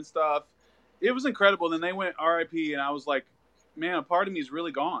cinnamon and stuff. It was incredible. Then they went RIP, and I was like, man, a part of me is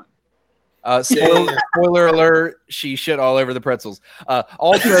really gone. Spoiler alert, she shit all over the pretzels.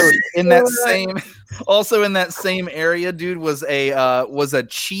 Also in that same area, dude, was a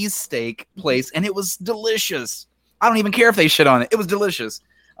cheesesteak place, and it was delicious. I don't even care if they shit on it. It was delicious.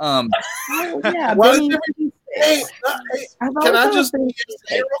 Can I just say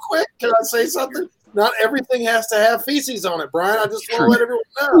real quick? Can I say something? Not everything has to have feces on it, Brian. I just want to let everyone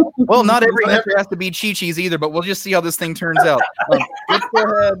know. Well, not every answer has to be Chi-Chi's either, but we'll just see how this thing turns out.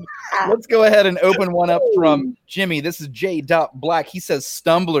 Let's go ahead and open one up from Jimmy. This is J. Black. He says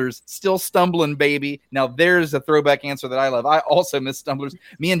Stumblers, still stumbling, baby. Now there's a throwback answer that I love. I also miss Stumblers.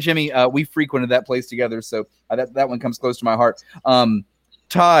 Me and Jimmy, we frequented that place together, so that one comes close to my heart.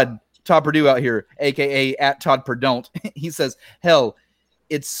 Todd Purdue out here, a.k.a. at Todd Perdon't. He says, hell,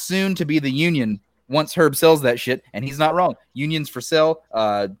 it's soon to be the Union. Once Herb sells that shit, and he's not wrong. Union's for sale.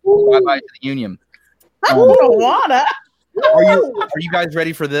 Bye-bye to the Union. Are you guys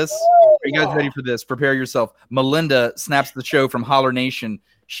ready for this? Are you guys ready for this? Prepare yourself. Melinda snaps the show from Holler Nation.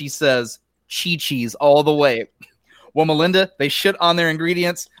 She says, Chi-Chi's all the way. Well, Melinda, they shit on their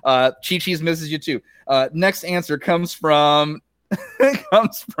ingredients. Chi-Chi's misses you too. Next answer comes from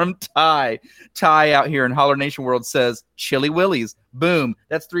Ty. Ty out here in Holler Nation World says Chili Willy's. Boom.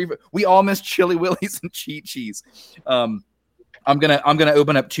 That's 3. We all miss Chili Willy's and Chi-Chi's. I'm gonna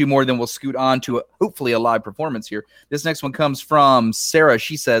open up 2 more, then we'll scoot on to hopefully a live performance here. This next one comes from Sarah.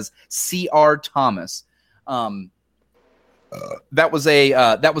 She says C.R. Thomas. That was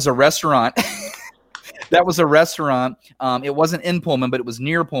a restaurant. That was a restaurant. It wasn't in Pullman, but it was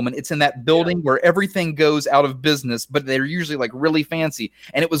near Pullman. It's in that building where everything goes out of business, but they're usually like really fancy.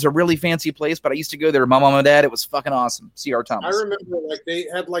 And it was a really fancy place, but I used to go there with my mom and dad. It was fucking awesome. C.R. Thomas. I remember like they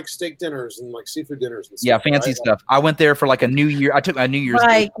had like steak dinners and like seafood dinners and stuff. Yeah, fancy stuff. I went there for like a New Year. I took my New Year's.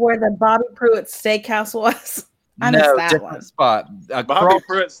 Like where the Bobby Pruitt Steakhouse was. I missed that different one. spot. Bobby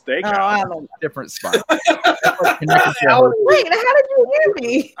Pruitt Steakhouse. I don't know. Different spot. Wait, how did you hear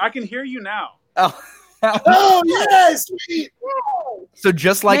me? I can hear you now. Oh yes, sweet. So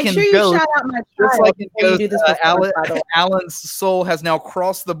just like Make in sure you Ghost, shout out my just child like in before you Ghost, do this performance, by the way. Alan's soul has now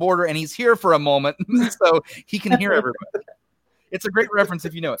crossed the border, and he's here for a moment, so he can hear everybody. It's a great reference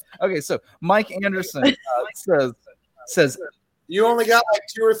if you know it. Okay, so Mike Anderson says you only got like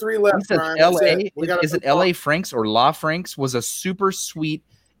 2 or 3 left. He says Brian. L.A. That's Is it L.A. Frank's or La Frank's was a super sweet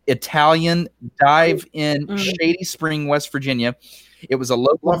Italian dive in Shady Spring, West Virginia. It was a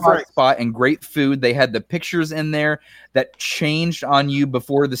local hot spot and great food. They had the pictures in there that changed on you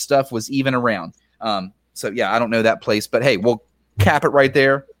before the stuff was even around. So yeah, I don't know that place, but hey, we'll cap it right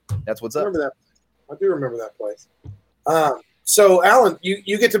there. That's what's up. I do remember that place. So Alan,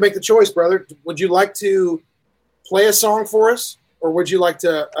 you get to make the choice, brother. Would you like to play a song for us, or would you like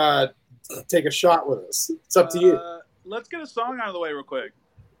to take a shot with us? It's up to you. Let's get a song out of the way real quick.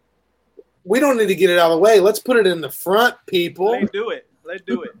 We don't need to get it out of the way. Let's put it in the front, people. Let's do it. Let's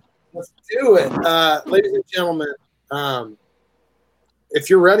do it. Let's do it. Ladies and gentlemen, if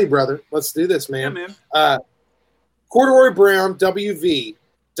you're ready, brother, let's do this, man. Yeah, man. Corduroy Brown,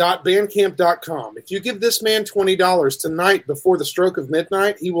 WV.bandcamp.com. If you give this man $20 tonight before the stroke of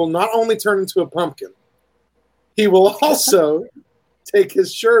midnight, he will not only turn into a pumpkin, he will also take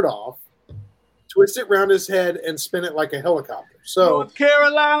his shirt off, twist it around his head, and spin it like a helicopter. So, North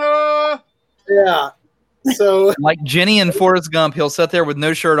Carolina! Yeah. So like Jenny and Forrest Gump, he'll sit there with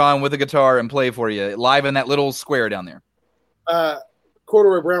no shirt on with a guitar and play for you live in that little square down there.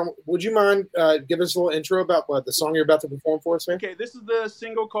 Corduroy Brown, would you mind giving us a little intro about what the song you're about to perform for us, man? Okay, this is the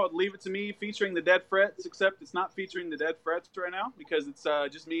single called Leave It To Me featuring the Dead Frets, except it's not featuring the Dead Frets right now because it's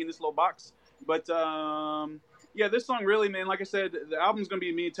just me in this little box. But yeah, this song really, man, like I said, the album's going to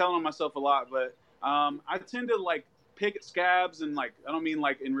be me telling on myself a lot, but I tend to like pick at scabs and like, I don't mean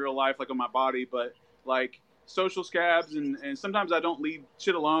like in real life, like on my body, but like social scabs. And sometimes I don't leave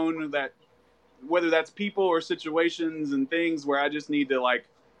shit alone, that whether that's people or situations and things where I just need to like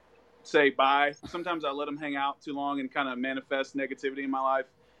say bye. Sometimes I let them hang out too long and kind of manifest negativity in my life.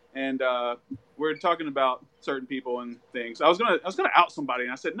 And we're talking about certain people and things. I was gonna out somebody,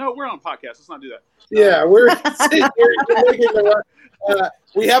 and I said, no, we're on a podcast. Let's not do that. Yeah,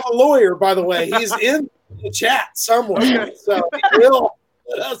 we have a lawyer, by the way. He's in the chat somewhere, Okay. so he will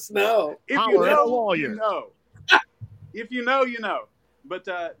let us know. If you know, you know. If you know, you know. But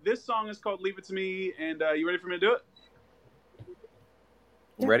this song is called Leave It To Me, and you ready for me to do it?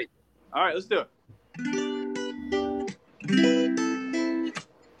 Ready. All right, let's do it.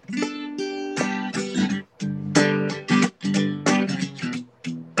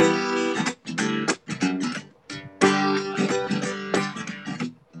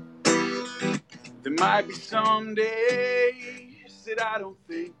 There might be some days that I don't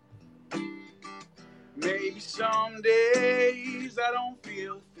think. Maybe some days I don't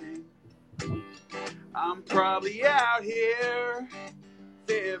feel a thing. I'm probably out here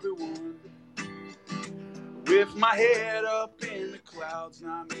with everyone, with my head up in the clouds,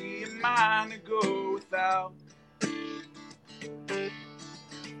 not me and mine to go without.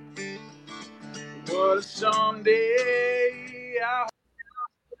 What if someday I'll...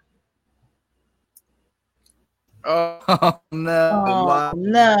 Oh no! Oh,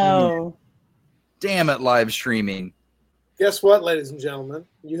 no! Damn it! Live streaming. Guess what, ladies and gentlemen?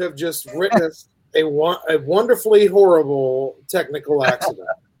 You have just witnessed a wonderfully horrible technical accident.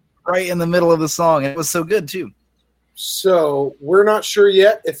 Right in the middle of the song. It was so good too. So we're not sure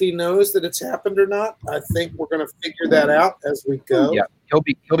yet if he knows that it's happened or not. I think we're going to figure that out as we go. Yeah, he'll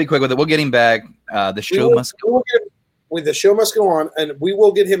be quick with it. We'll get him back. The show must go. The show must go on, and we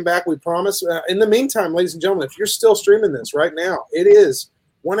will get him back. We promise. In the meantime, ladies and gentlemen, if you're still streaming this right now, it is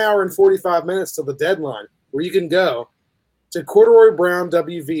 1 hour and 45 minutes till the deadline, where you can go to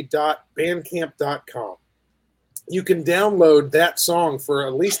corduroybrownwv.bandcamp.com. You can download that song for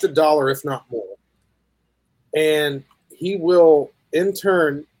at least $1, if not more. And he will, in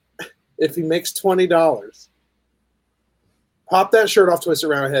turn, if he makes $20, pop that shirt off, twist it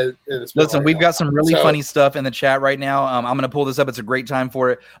around head. Listen, we've got some really funny stuff in the chat right now. I'm going to pull this up. It's a great time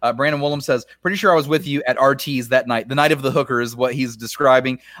for it. Brandon Woolham says, pretty sure I was with you at RT's that night. The night of the hooker is what he's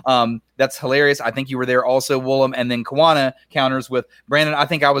describing. That's hilarious. I think you were there also, Woolham. And then Kawana counters with, Brandon, I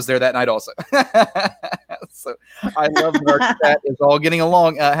think I was there that night also. So I love that our chat is all getting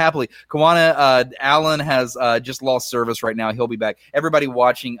along happily. Kawana, Alan has just lost service right now. He'll be back. Everybody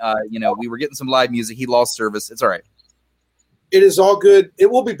watching, we were getting some live music. He lost service. It's all right. It is all good. It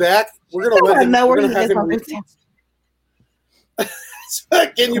will be back. We're going to let him. We're going to have him.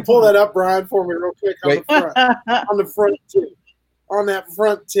 Can you pull that up, Brian, for me real quick on the front tip? On that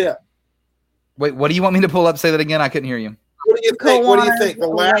front tip. Wait, what do you want me to pull up? Say that again. I couldn't hear you. What do you think? What do you think? The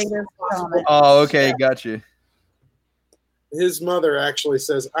last. Oh, okay, got you. His mother actually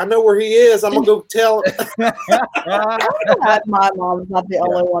says, "I know where he is. I'm gonna go tell." My mom's not the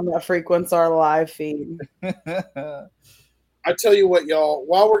only one that frequents our live feed. I tell you what, y'all.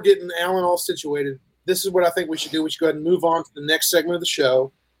 While we're getting Alan all situated, this is what I think we should do. We should go ahead and move on to the next segment of the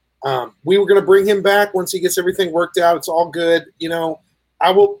show. We were going to bring him back once he gets everything worked out. It's all good. I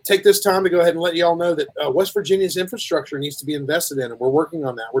will take this time to go ahead and let y'all know that West Virginia's infrastructure needs to be invested in, and we're working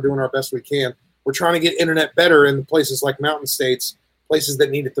on that. We're doing our best we can. We're trying to get internet better in places like mountain states, places that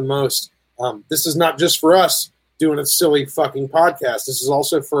need it the most. This is not just for us doing a silly fucking podcast. This is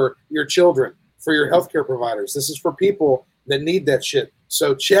also for your children, for your healthcare providers. This is for people that need that shit.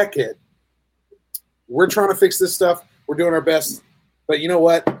 So check it. We're trying to fix this stuff. We're doing our best. But you know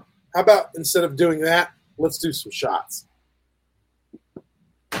what? How about instead of doing that, let's do some shots.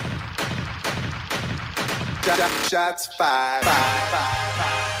 Shots fired.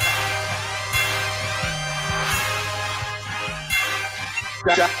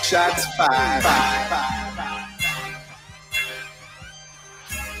 Shots fired.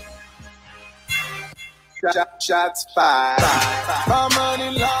 Shots fired. My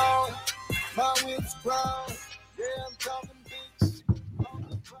money long, my wits brown. Yeah, I'm talking bitch.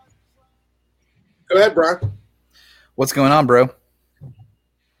 Go ahead, Brian. What's going on, bro?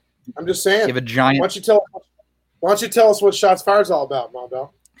 I'm just saying. You have a giant. Why don't you tell us what Shots Fired is all about,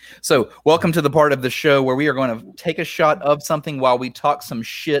 Mondo? So, welcome to the part of the show where we are going to take a shot of something while we talk some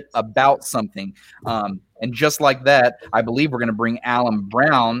shit about something. And just like that, I believe we're going to bring Alan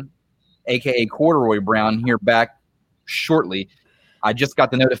Brown, a.k.a. Corduroy Brown, here back shortly. I just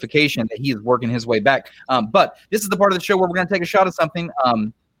got the notification that he is working his way back. But this is the part of the show where we're going to take a shot of something.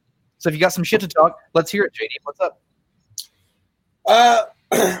 So if you got some shit to talk, let's hear it, JD. What's up?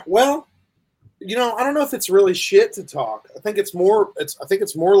 Well, I don't know if it's really shit to talk. I think it's more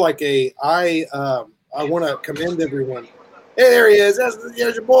like I want to commend everyone. Hey, there he is.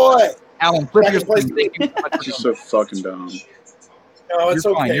 There's your boy. Alan, flip your screen. Thank you so much. You're so fucking dumb. No, it's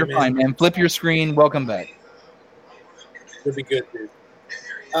You're fine. okay. You're fine, man. Flip your screen. Welcome back. It'll be good, dude.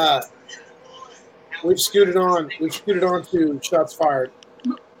 We've scooted on to Shots Fired.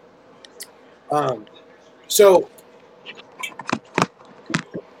 So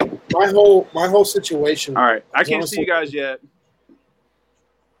my whole situation. All right, I can't see you guys yet.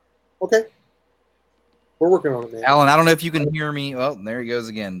 Okay, we're working on it, man. Alan, I don't know if you can hear me. Oh, there he goes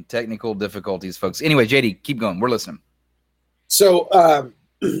again. Technical difficulties, folks. Anyway, JD, keep going. We're listening. So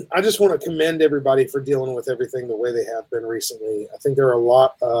I just want to commend everybody for dealing with everything the way they have been recently. I think there are a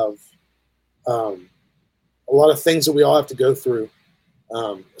lot of things that we all have to go through,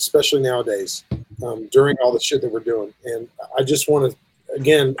 especially nowadays, during all the shit that we're doing. And I just want to,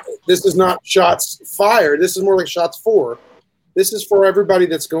 again, this is not shots fired. This is more like shots for. This is for everybody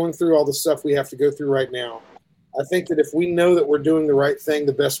that's going through all the stuff we have to go through right now. I think that if we know that we're doing the right thing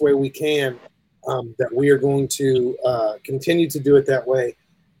the best way we can, that we are going to continue to do it that way.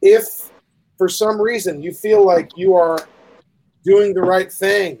 If for some reason you feel like you are doing the right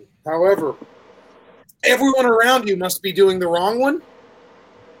thing, however, everyone around you must be doing the wrong one,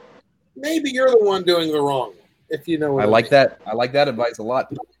 maybe you're the one doing the wrong one, if you know what I like mean. that. I like that advice a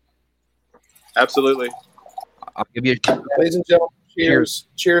lot. Absolutely. I'll give you a shot. Ladies and gentlemen, cheers.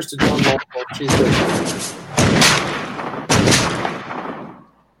 Cheers to John Mulcahy. Cheers.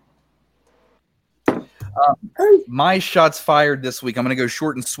 My shots fired this week. I'm going to go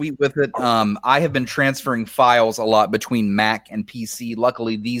short and sweet with it. I have been transferring files a lot between Mac and PC.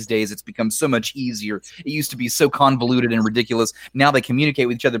 Luckily, these days, it's become so much easier. It used to be so convoluted and ridiculous. Now they communicate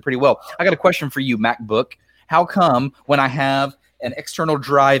with each other pretty well. I got a question for you, MacBook. How come when I have an external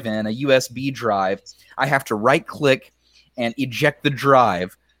drive in, a USB drive, I have to right-click and eject the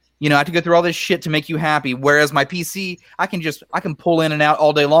drive? You know, I have to go through all this shit to make you happy, whereas my PC, I can pull in and out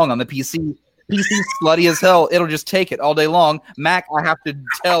all day long on the PC. PC slutty as hell. It'll just take it all day long. Mac, I have to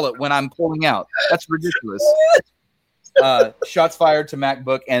tell it when I'm pulling out. That's ridiculous. Shots fired to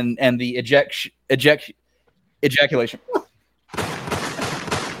MacBook and the ejaculation.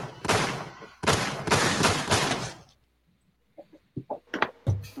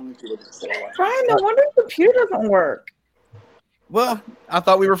 Brian, no wonder the computer doesn't work. Well, I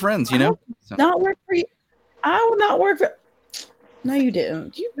thought we were friends, you know? So. Not work for you. I will not work for. No, you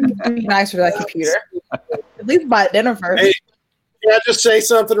didn't. You be nice for that computer. At least buy dinner first. Hey, can I just say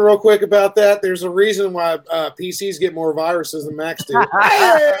something real quick about that? There's a reason why PCs get more viruses than Macs do. Yeah,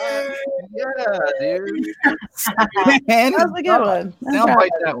 dude. That was a good one. Soundbite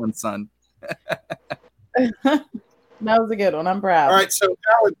that one, son. That was a good one. I'm proud. All right, so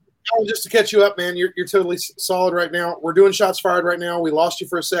Alan, just to catch you up, man, you're totally solid right now. We're doing shots fired right now. We lost you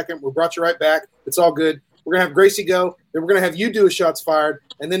for a second. We brought you right back. It's all good. We're gonna have Gracie go. Then we're gonna have you do a shots fired,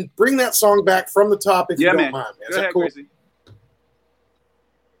 and then bring that song back from the top if you don't mind. Man. Is that cool? Gracie.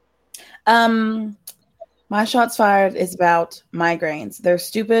 My shots fired is about migraines. They're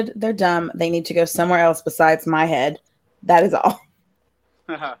stupid. They're dumb. They need to go somewhere else besides my head. That is all.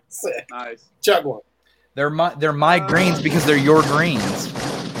 Nice. Chug one. They're my grains because they're your grains.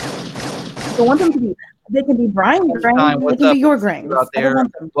 I want them to be. They can be Brian's grains. They can be your grains. Out there.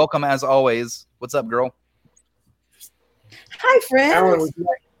 Welcome as always. What's up, girl? Hi, friend.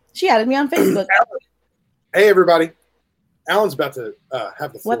 She added me on Facebook. Hey, everybody. Alan's about to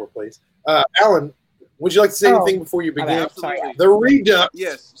have the floor, please. Alan, would you like to say anything before you begin? Absolutely. The redux.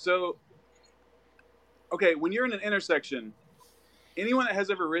 Yes. So, okay, when you're in an intersection, anyone that has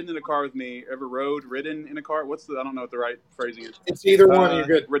ever ridden in a car with me, ever ridden in a car, I don't know what the right phrasing is. It's either one, you're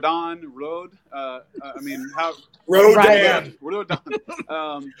good. Road. Rodan.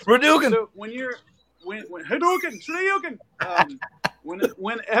 Rodugan. So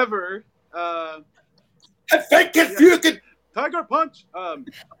whenever Tiger Punch.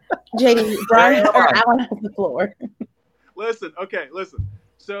 JD, Brian or Alan has the floor. Listen.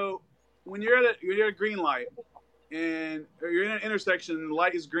 So when you're at a green light and you're in an intersection and the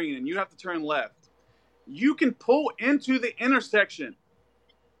light is green and you have to turn left, you can pull into the intersection.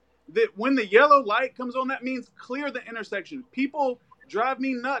 That when the yellow light comes on, that means clear the intersection. People drive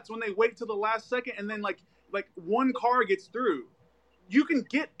me nuts when they wait till the last second and then like one car gets through. You can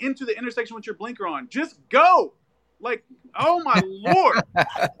get into the intersection with your blinker on. Just go. Like, oh my Lord.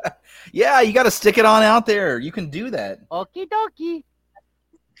 Yeah, you got to stick it on out there. You can do that. Okie dokie.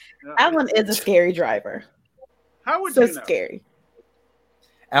 Alan is a scary driver. How would so you know? Scary.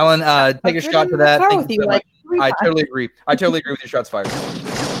 Alan, take a shot to that. Thank you so much. I totally agree. I totally agree with your shots fired.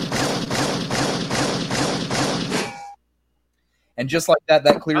 And just like that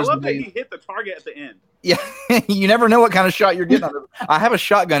clears. I love that he hit the target at the end. Yeah, you never know what kind of shot you're getting on it. I have a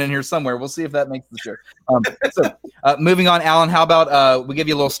shotgun in here somewhere. We'll see if that makes the show. So, moving on, Alan, how about we give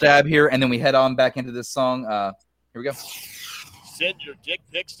you a little stab here, and then we head on back into this song. Here we go. Send your dick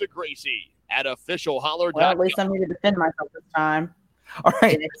pics to Gracie at officialholler.com. Well, at least I need to defend myself this time. All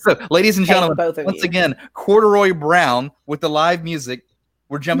right. So, ladies and gentlemen, once again, Corduroy Brown with the live music.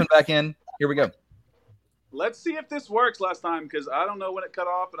 We're jumping back in. Here we go. Let's see if this works last time, because I don't know when it cut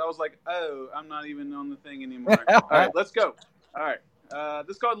off, but I was like, oh, I'm not even on the thing anymore. All right, let's go. All right.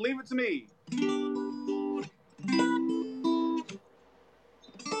 This is called Leave It to Me.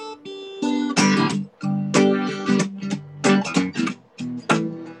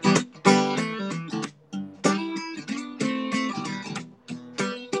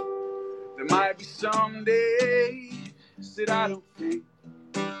 There might be some days that I don't think.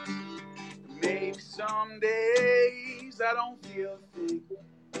 Maybe some days I don't feel a thing.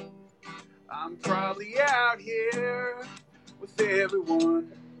 I'm probably out here with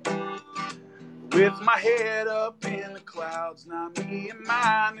everyone, with my head up in the clouds, not me and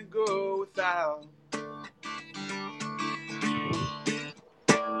mine to go without.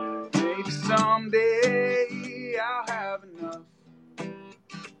 Maybe someday I'll have enough.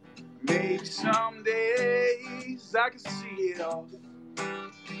 Maybe some days I can see it all.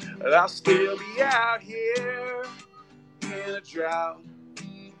 But I'll still be out here in a drought.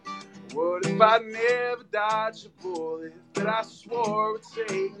 What if I never dodged a bullet that I swore would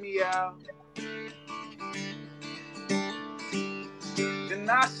take me out? Then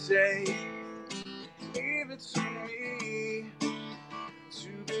I say, leave it to me to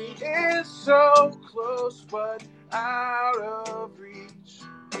be in so close but out of reach.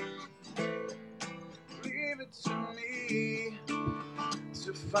 Leave it to me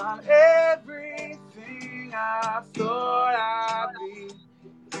to find everything I thought I'd be.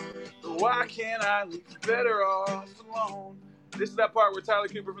 But why can't I leave better off alone? This is that part where Tyler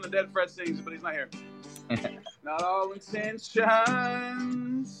Cooper from the Dead Fred sings, but he's not here. Not all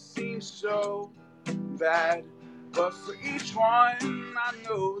intentions seem so bad, but for each one I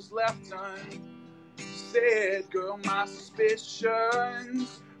know is left unsaid. Girl, my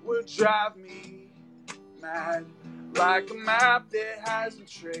suspicions will drive me mad. Like a map that hasn't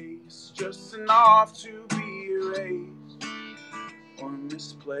traced, just enough to be erased or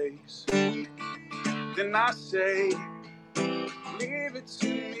misplaced. then I say, leave it to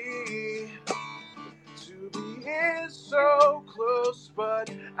me. To be is so close, but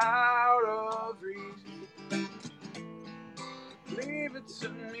out of reach. Leave it to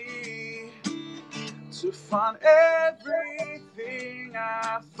me to find everything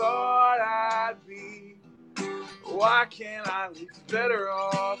I thought I'd be. Why can't I leave better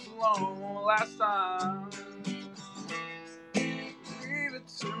off alone last time? Leave it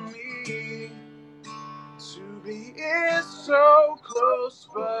to me. To be is so close,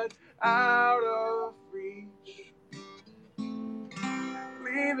 but out of reach.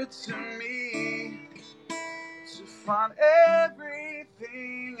 Leave it to me to find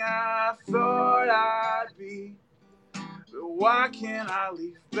everything I thought I'd be. But why can't I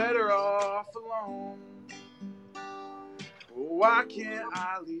leave better off alone? Why can't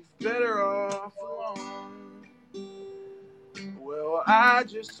I leave better off alone? Well, I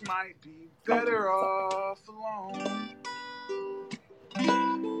just might be better off alone.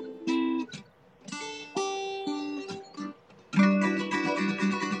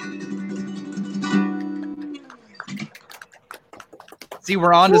 See,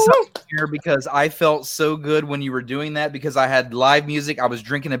 we're on to something here because I felt so good when you were doing that because I had live music. I was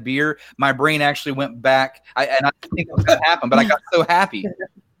drinking a beer. My brain actually went back. I didn't think it was going to happen, but I got so happy.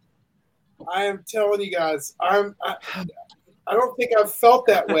 I am telling you guys, I don't think I've felt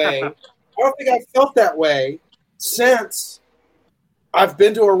that way. I don't think I've felt that way since I've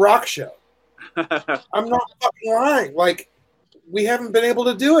been to a rock show. I'm not fucking lying. Like, we haven't been able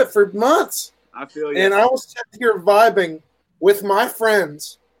to do it for months. I feel you. And I was sitting here vibing with my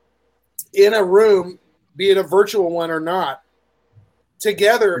friends in a room, be it a virtual one or not,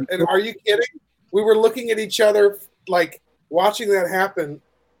 together. And are you kidding? We were looking at each other, like, watching that happen.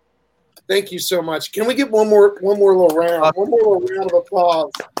 Thank you so much. Can we get one more little round? One more little round of applause.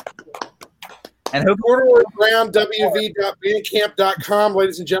 And corduroybrownwv.bandcamp.com,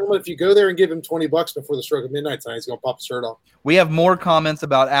 ladies and gentlemen. If you go there and give him $20 before the stroke of midnight tonight, he's gonna pop the shirt off. We have more comments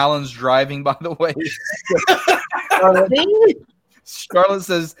about Alan's driving, by the way. Charlotte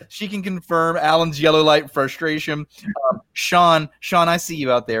says she can confirm Alan's yellow light frustration. Sean, I see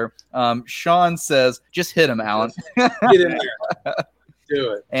you out there. Sean says, just hit him, Alan. Get in there.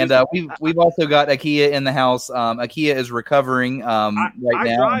 Do it. And we've also got Akia in the house. Akia is recovering right now.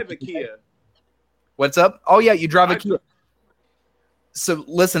 I drive a Kia. What's up? Oh, yeah, you drive a Kia. So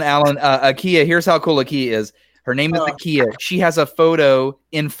listen, Alan, Akia, here's how cool Akia is. Her name is Akia. She has a photo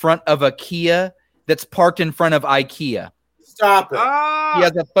in front of a Kia that's parked in front of IKEA. Stop it. She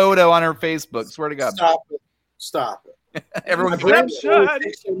has a photo on her Facebook. Swear to God. Stop it. Everyone, thanks so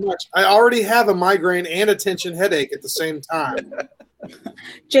much. I already have a migraine and a tension headache at the same time.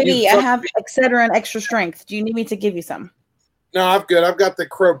 JD, I have Excedrin extra strength. Do you need me to give you some? No, I'm good. I've got the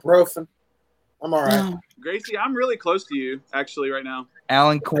Croprofen. I'm all right. Gracie, I'm really close to you, actually, right now.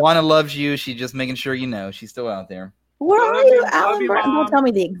 Alan, Kawana loves you. She's just making sure you know. She's still out there. Where are you, Alan? Don't tell me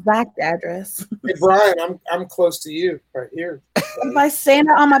the exact address. Hey, Brian, I'm close to you right here. If I stand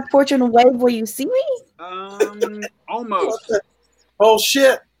out on my porch and wave, will you see me? Almost. Oh,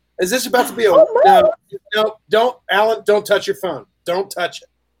 shit. Is this about to be a... No, don't, Alan, don't touch your phone. Don't touch it.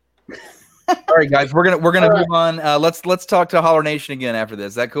 All right, guys, we're gonna move on. Let's talk to Holler Nation again after this.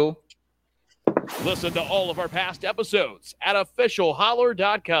 Is that cool? Listen to all of our past episodes at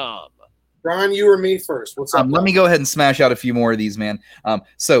officialholler.com. Brian, you or me first. What's up? Let me go ahead and smash out a few more of these, man.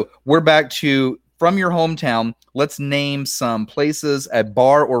 So we're back to from your hometown. Let's name some places, a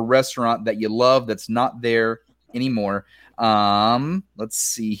bar or restaurant that you love that's not there anymore. Let's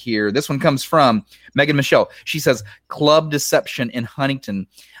see here. This one comes from Megan Michelle. She says, Club Deception in Huntington.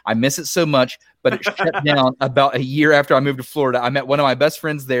 I miss it so much, but it shut down about a year after I moved to Florida. I met one of my best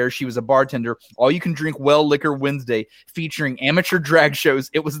friends there. She was a bartender. All you can drink well liquor Wednesday featuring amateur drag shows.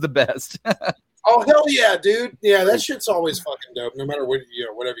 It was the best. Oh, hell yeah, dude. Yeah, that shit's always fucking dope, no matter what,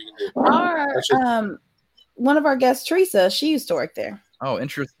 whatever you can do. One of our guests, Teresa, she used to work there. Oh,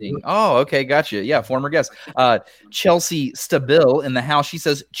 interesting. Oh, okay. Gotcha. Yeah. Former guest. Chelsea Stabil in the house. She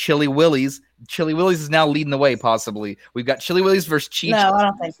says Chili Willie's. Chili Willie's is now leading the way, possibly. We've got Chili Willie's versus Cheech No, I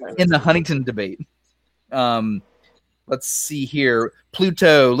don't think so. in the Huntington debate. Let's see here.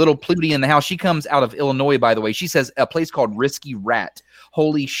 Pluto, little Pluty in the house. She comes out of Illinois, by the way. She says a place called Risky Rat.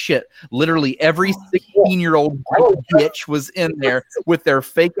 Holy shit. Literally every 16-year-old bitch was in there with their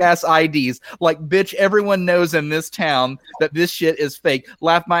fake-ass IDs. Like, bitch, everyone knows in this town that this shit is fake.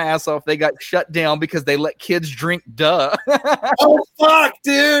 Laughed my ass off. They got shut down because they let kids drink. Duh. Oh, fuck,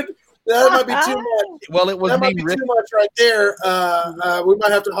 dude. That might be too much. Well, it was that might be named too much right there. We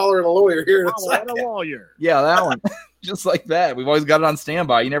might have to holler at a lawyer here in a Oh, second. what a lawyer. Yeah, that one. Just like that. We've always got it on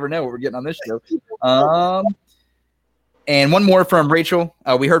standby. You never know what we're getting on this show. And one more from Rachel.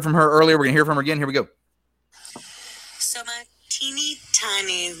 We heard from her earlier. We're going to hear from her again. Here we go. So my teeny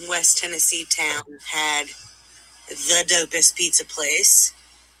tiny West Tennessee town had the dopest pizza place.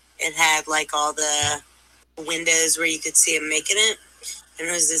 It had like all the windows where you could see him making it. And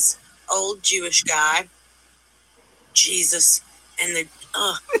there was this old Jewish guy, Jesus, and the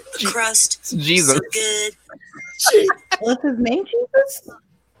crust, Jesus. so good. What's his name, Jesus?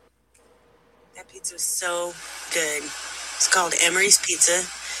 That pizza was so good. It's called Emery's Pizza,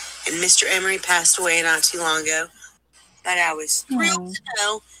 and Mr. Emery passed away not too long ago. But I was thrilled to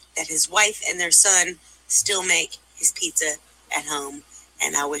know that his wife and their son still make his pizza at home,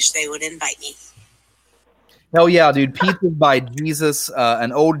 and I wish they would invite me. Hell yeah, dude. Pizzas by Jesus,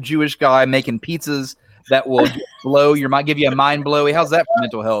 an old Jewish guy making pizzas that will blow your mind, give you a mind blowy. How's that for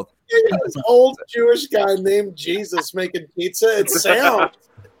mental health? This old Jewish guy named Jesus making pizza. It sounds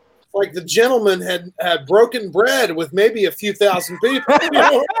like the gentleman had broken bread with maybe a few thousand people. You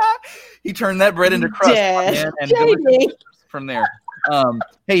know? He turned that bread into crust, man, and delicious from there.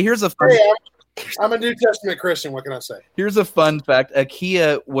 Hey, here's a fun. Hey, I'm a New Testament Christian. What can I say? Here's a fun fact.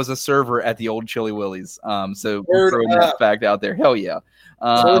 Akia was a server at the old Chili Willy's. So we're Word throwing up. that fact out there. Hell yeah.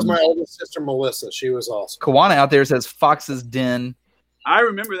 So was my oldest sister, Melissa. She was awesome. Kawana out there says Fox's Den. I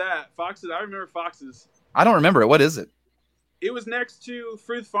remember that. Fox's. I remember Fox's. I don't remember it. What is it? It was next to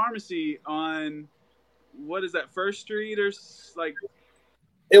Fruth Pharmacy on, what is that, First Street or like?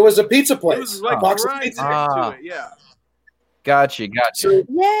 It was a pizza place. It was like Fox's right Pizza. next to it. Yeah. Gotcha. So, you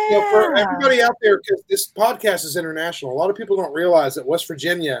know, for everybody out there, because this podcast is international, a lot of people don't realize that West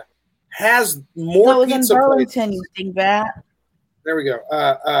Virginia has more No, it was in pizza places. Burlington, you think that? There we go.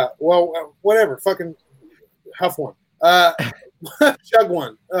 Whatever. Fucking huff one. Chug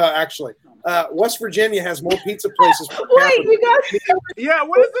one, actually. West Virginia has more pizza places per capita. Wait, you guys. Yeah,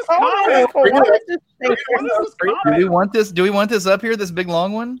 what is this comment? Do we want this? Do we want this up here? This big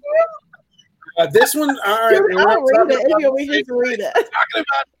long one? This one, all right. Dude, we're not I'll read talking it if about you want me to just read it. talking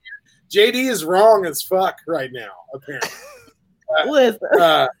about JD is wrong as fuck right now, apparently. Listen.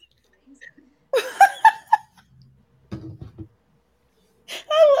 I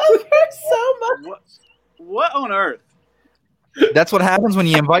love her so much. What on earth? That's what happens when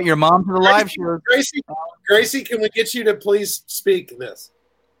you invite your mom to the live show. Gracie, can we get you to please speak this?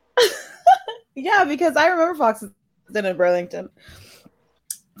 Yeah, because I remember Fox's Den in Burlington.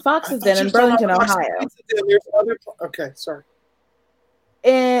 Fox's Den in Burlington, Ohio. Okay, sorry.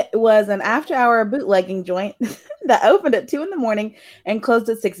 It was an after-hour bootlegging joint that opened at 2 a.m. and closed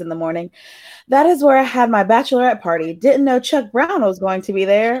at 6 a.m. That is where I had my bachelorette party. Didn't know Chuck Brown was going to be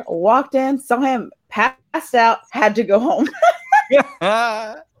there. Walked in, saw him, passed out, had to go home.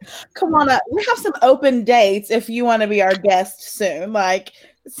 Come on up. We have some open dates if you want to be our guest soon. Like,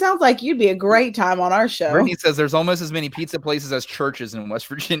 it sounds like you'd be a great time on our show. Brittany says there's almost as many pizza places as churches in West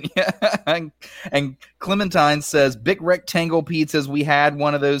Virginia. And Clementine says big rectangle pizzas. We had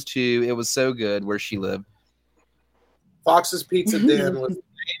one of those too. It was so good where she lived. Fox's Pizza Den was the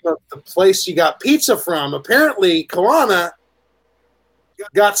name of the place you got pizza from. Apparently, Kawana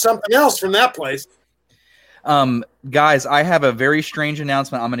got something else from that place. Guys, I have a very strange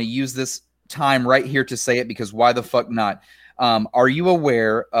announcement. I'm going to use this time right here to say it because why the fuck not? Are you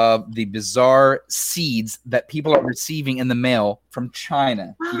aware of the bizarre seeds that people are receiving in the mail from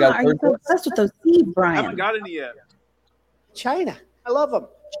China? You guys Are you so obsessed with those seeds, I Brian? haven't got any yet. China. I love them.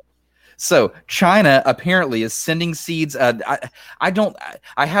 So China apparently is sending seeds. I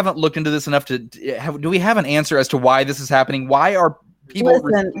haven't looked into this enough to. Do we have an answer as to why this is happening? Why are people?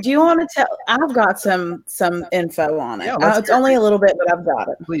 Listen, do you want to tell? I've got some info on it. Yeah, let's It's hear it. only a little bit, but I've got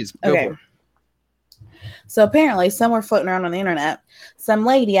it. Please go Okay. for it. So apparently, somewhere floating around on the internet, some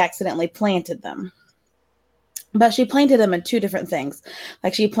lady accidentally planted them. But she planted them in two different things.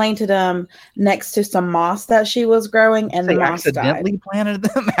 Like she planted them next to some moss that she was growing, and the They moss accidentally died. planted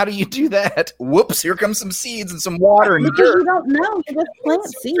them. How do you do that? Whoops! Here comes some seeds and some water and Because dirt. you don't know. You just plant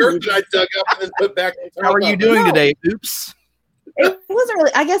Dirt seeds. that I dug up and then put back. How are you doing No. today? Oops. It wasn't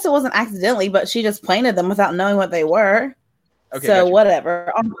really. I guess it wasn't accidentally, but she just planted them without knowing what they were. Okay, So gotcha.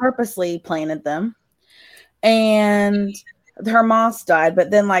 whatever. I purposely planted them, and her moss died.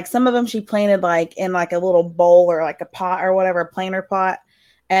 But then, like some of them, she planted like in like a little bowl or like a pot or whatever, planter pot,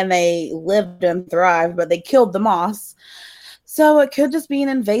 and they lived and thrived. But they killed the moss, so it could just be an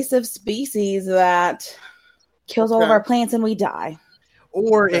invasive species that kills all of Okay. our plants and we die.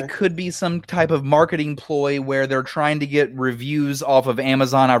 Or Okay. it could be some type of marketing ploy where they're trying to get reviews off of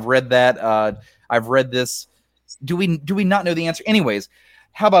Amazon. I've read that. I've read this. Do we not know the answer? Anyways,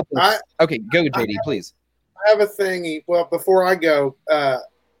 how about this? Okay, go, JD, please. I have a thingy. Well, before I go,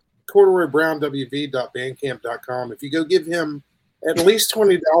 corduroybrownwv.bandcamp.com. If you go give him at least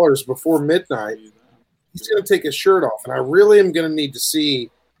 $20 before midnight, he's going to take his shirt off, and I really am going to need to see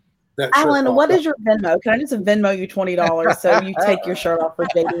that. Alan, shirt what off. is your Venmo? Can I just Venmo you $20 so you take your shirt off for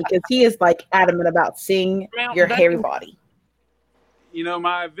JD, because he is like adamant about seeing your hairy body. You know,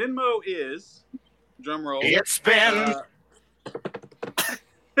 my Venmo is drum roll. It's been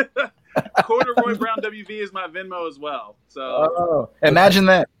Corduroy Brown WV is my Venmo as well. So Imagine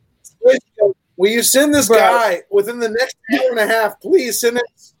that. Will you send this guy within the next hour and a half? Please send it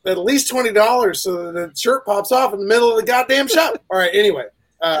at least $20 so that the shirt pops off in the middle of the goddamn shop. All right. Anyway,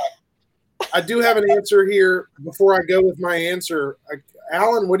 I do have an answer here. Before I go with my answer,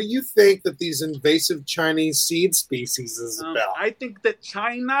 Alan, what do you think that these invasive Chinese seed species is about? I think that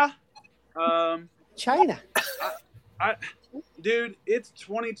China. Dude, it's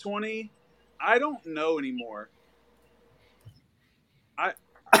 2020. I don't know anymore.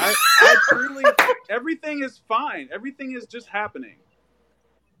 I truly, everything is fine. Everything is just happening.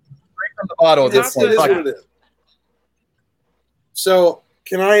 Right from the bottle of this It is one. what it is. So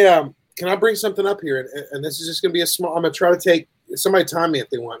can I bring something up here? And this is just going to be a small. I'm going to try to take somebody. Time me if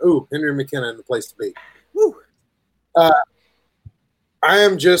they want. Ooh, Henry McKenna in the place to be. Woo. I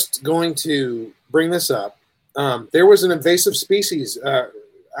am just going to bring this up. There was an invasive species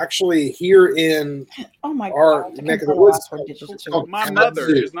actually here in our neck of the woods. My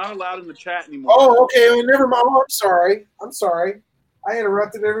mother is not allowed in the chat anymore. Oh, okay. Well, never mind. Oh, I'm sorry. I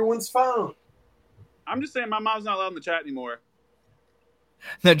interrupted everyone's phone. I'm just saying my mom's not allowed in the chat anymore.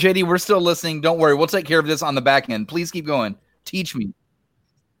 No, JD, we're still listening. Don't worry. We'll take care of this on the back end. Please keep going. Teach me.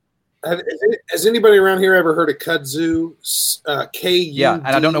 Has anybody around here ever heard of kudzu? K-U-D-Z-U? Yeah, and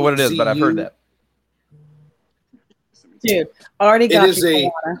I don't know what it is, but I've heard that. Dude, already got It is you a some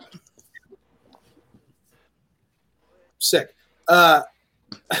water. sick. God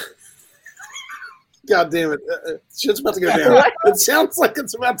damn it. Shit's about to go down. It sounds like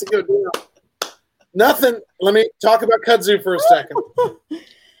it's about to go down. Nothing. Let me talk about kudzu for a second.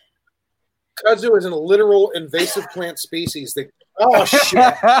 Kudzu is a literal invasive plant species that. Oh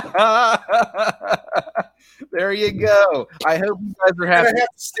shit! There you go. I hope you guys are happy.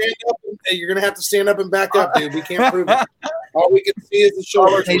 You're gonna have to stand up and back up, dude. We can't prove it. All we can see is the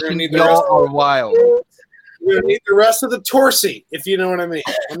shoulders. We're gonna need the rest. Y'all are wild. We're gonna need the rest of the torso, if you know what I mean.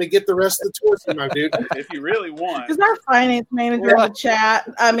 Let me get the rest of the torso, my dude. If you really want. Is our finance manager in the chat?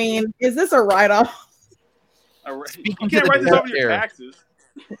 I mean, is this a write-off? You can't write this off your taxes.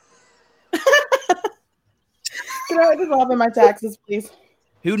 Can I write this off in my taxes, please?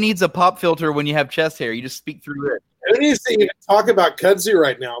 Who needs a pop filter when you have chest hair? You just speak through it. Who needs to even talk about kudzu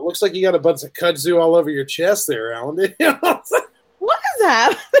right now? It looks like you got a bunch of kudzu all over your chest there, Alan. What is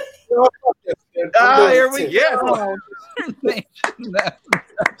that? Here we go. All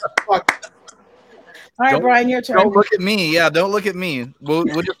right, Brian, your turn. Don't look at me. Yeah, don't look at me. We'll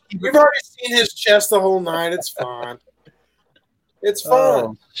just keep You've already seen his chest the whole night. It's fine. It's fun.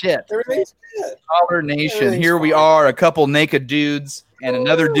 Oh, shit. Everything's good. Holler Nation. Everything's Here we are, a couple naked dudes and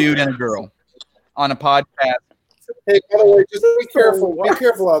another dude and a girl on a podcast. Hey, by the way, just be careful. Be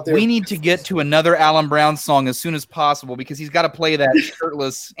careful out there. We need to get to another Alan Brown song as soon as possible because he's got to play that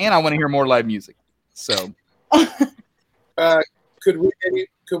shirtless, and I want to hear more live music. So, could we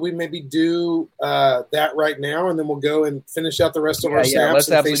maybe do that right now, and then we'll go and finish out the rest of our snaps. Yeah, let's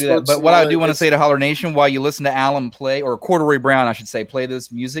and absolutely do that. Facebooks But and what all I that do want to good say to Holler Nation, while you listen to Alan play, or Corduroy Brown, I should say, play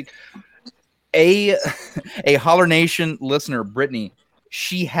this music, a Holler Nation listener, Brittany,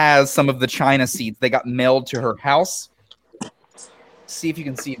 she has some of the China seeds. They got mailed to her house. See if you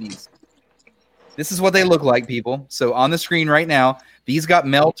can see these. This is what they look like, people. So on the screen right now, these got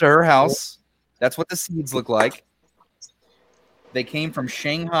mailed to her house. That's what the seeds look like. They came from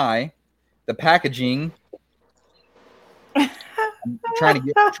Shanghai. The packaging. I'm trying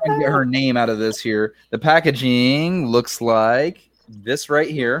to get her name out of this here. The packaging looks like this right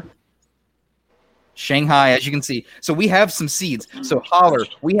here. Shanghai, as you can see. So we have some seeds. So Holler,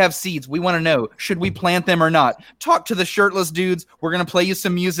 we have seeds. We want to know, should we plant them or not? Talk to the shirtless dudes. We're going to play you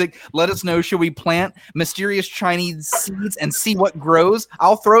some music. Let us know, should we plant mysterious Chinese seeds and see what grows?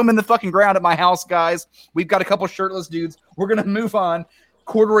 I'll throw them in the fucking ground at my house, guys. We've got a couple shirtless dudes. We're going to move on.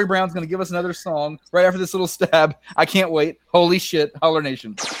 Corduroy Brown's going to give us another song right after this little stab. I can't wait. Holy shit, Holler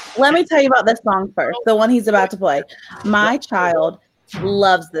Nation. Let me tell you about this song first, the one he's about to play. My child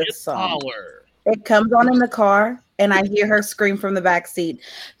loves this song. It comes on in the car and I hear her scream from the back seat,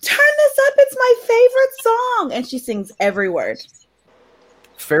 "Turn this up, it's my favorite song." And she sings every word.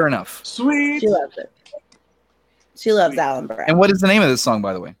 Fair enough. Sweet. She loves it. She loves Alan Brown. And what is the name of this song,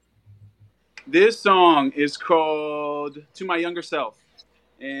 by the way? This song is called "To My Younger Self,"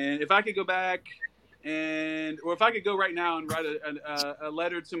 and if I could go back or if I could go right now and write a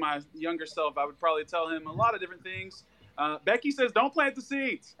letter to my younger self, I would probably tell him a lot of different things. Becky says, "Don't plant the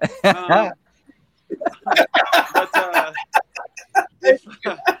seeds."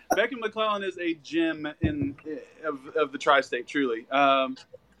 Becky McClellan is a gem of the tri-state, truly.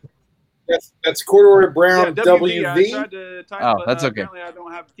 That's Corduroy Brown WV. I tried to type, but that's okay. Apparently I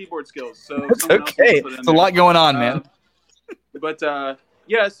don't have keyboard skills, so It's someone else okay. will put it in It's a there. lot going on, man.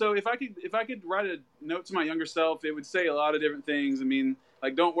 Yeah. So if I could write a note to my younger self, it would say a lot of different things. I mean,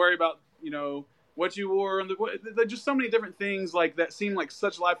 like, don't worry about what you wore, and just so many different things like that seem like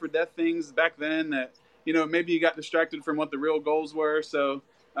such life or death things back then that maybe you got distracted from what the real goals were. So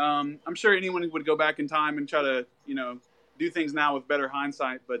I'm sure anyone would go back in time and try to do things now with better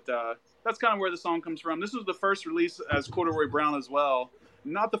hindsight, but that's kind of where the song comes from. This was the first release as Corduroy Brown as well.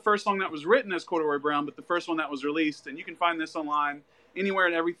 Not the first song that was written as Corduroy Brown, but the first one that was released. And you can find this online anywhere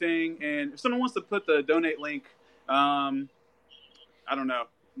and everything. And if someone wants to put the donate link, I don't know.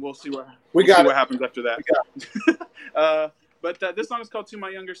 We'll see what happens after that. But this song is called "To My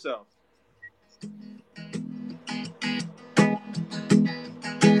Younger Self."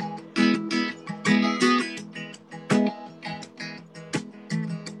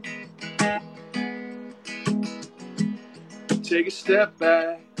 Take a step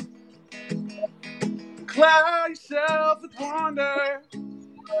back, cloud yourself with wonder.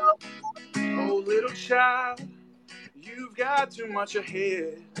 Oh, little child, you've got too much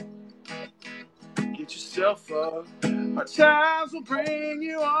ahead. Get yourself up, hard times will bring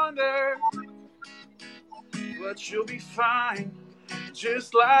you under. But you'll be fine,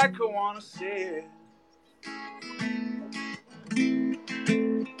 just like Kawana said.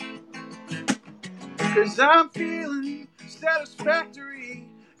 Cause I'm feeling satisfactory.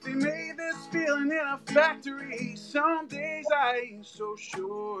 They made this feeling in a factory. Some days I ain't so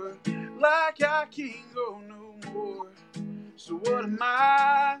sure, like I can't go no more. So what am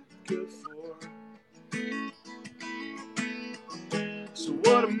I good for? So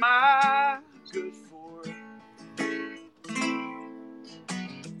what am I good for?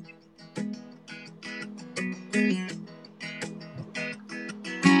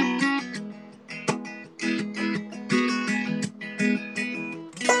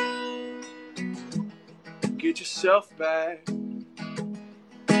 Get yourself back,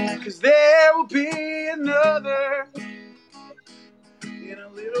 'cause there will be another in a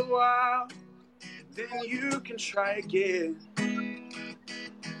little while. Then you can try again.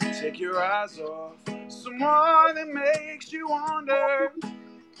 Take your eyes off someone that makes you wonder.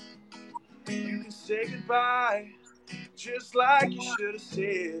 You can say goodbye just like you should have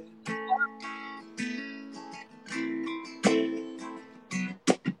said.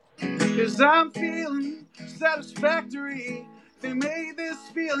 Cause I'm feeling satisfactory. They made this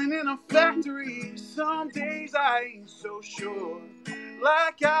feeling in a factory. Some days I ain't so sure,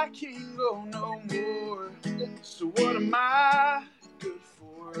 like I can't go no more. So what am I good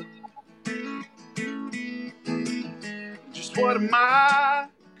for? Just what am I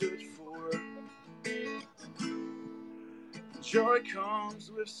good for? Joy comes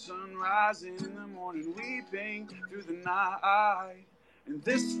with sunrise in the morning, weeping through the night. And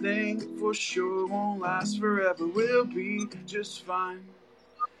this thing for sure won't last forever, we'll be just fine.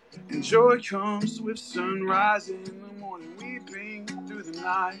 And joy comes with sunrise in the morning, weeping through the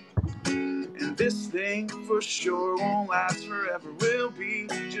night. And this thing for sure won't last forever, we'll be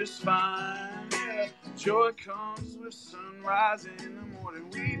just fine. Joy comes with sunrise in the morning,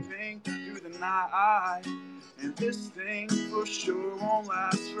 weeping through the night. And this thing for sure won't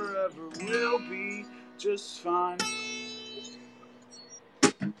last forever, we'll be just fine.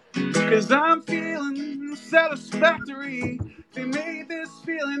 Cause I'm feeling satisfactory. They made this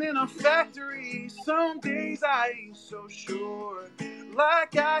feeling in a factory. Some days I ain't so sure,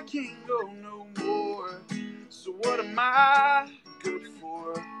 like I can't go no more. So what am I good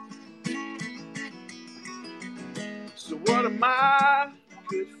for? So what am I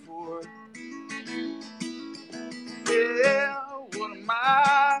good for? Yeah, what am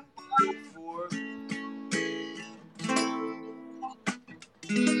I good for?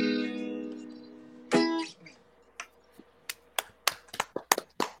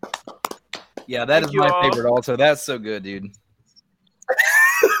 Yeah, that is my favorite also. That's so good, dude.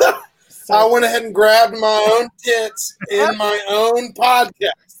 I went ahead and grabbed my own tits in my own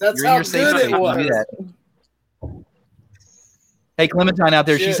podcast. That's You're in how your safe good space. it You do was. that. Hey, Clementine out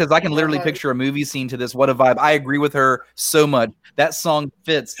there, she Shit. says, I can literally picture a movie scene to this. What a vibe. I agree with her so much. That song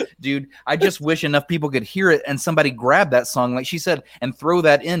fits, dude. I just wish enough people could hear it and somebody grab that song, like she said, and throw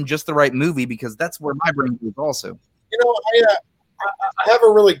that in just the right movie, because that's where my brain goes also. You know, I have a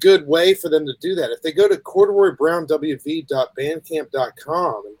really good way for them to do that. If they go to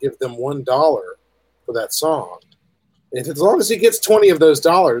corduroybrownwv.bandcamp.com and give them $1 for that song, if as long as he gets 20 of those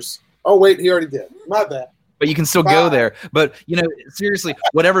dollars, oh wait, he already did. My bad. But you can still go there. But seriously,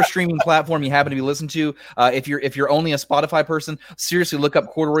 whatever streaming platform you happen to be listening to, if you're only a Spotify person, seriously look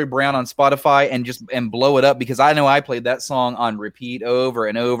up Corduroy Brown on Spotify and blow it up, because I know I played that song on repeat over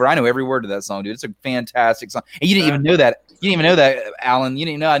and over. I know every word of that song, dude. It's a fantastic song. And you didn't even know that. You didn't even know that, Alan. You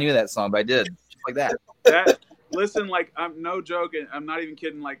didn't know I knew that song, but I did. Just like that. Listen, like, I'm no joking. I'm not even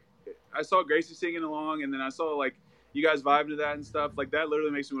kidding. Like, I saw Gracie singing along, and then I saw like you guys vibing to that and stuff. Like, that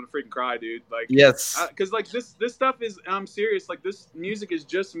literally makes me want to freaking cry, dude. Like, yes, because like this stuff is, I'm serious. Like, this music is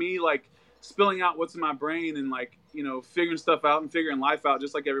just me like spilling out what's in my brain and like, you know, figuring stuff out and figuring life out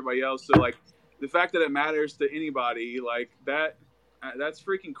just like everybody else. So like the fact that it matters to anybody like that, that's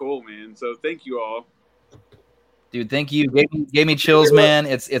freaking cool, man. So thank you all. Dude, thank you. Gave me chills, man.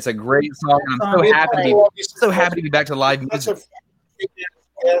 It's a great song. And I'm so happy to be back to live music.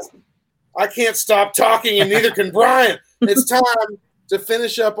 I can't stop talking, and neither can Brian. It's time to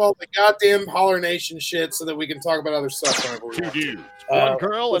finish up all the goddamn Holler Nation shit so that we can talk about other stuff. Two dudes, one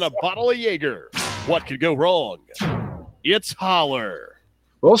girl, and a bottle of Jaeger. What could go wrong? It's Holler.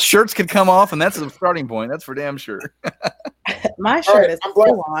 Well, shirts could come off, and that's the starting point. That's for damn sure. My shirt is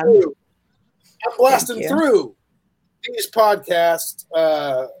still on. I'm blasting through these podcast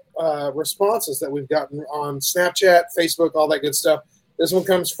responses that we've gotten on Snapchat, Facebook, all that good stuff. This one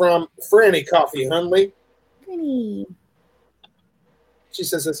comes from Franny Coffee Hunley. Franny. She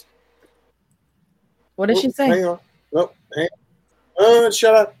says this. What did she say? Hang on. Nope. Hang on.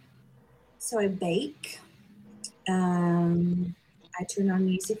 Shut up. So I bake. I turn on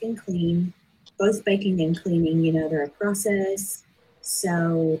music and clean. Both baking and cleaning, you know, they're a process.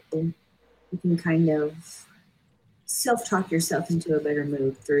 So you can kind of self-talk yourself into a better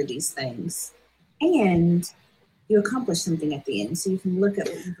mood through these things. And you accomplish something at the end. So you can look at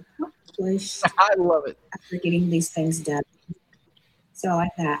what you've accomplished. I love it. After getting these things done. So I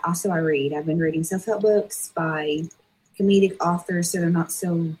like that. Also, I read. I've been reading self-help books by comedic authors, so they're not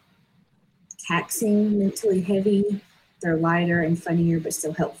so taxing, mentally heavy. They're lighter and funnier, but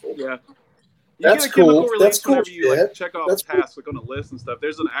still helpful. Yeah. That's cool. That's cool. Whenever you like check off tasks like on a list and stuff,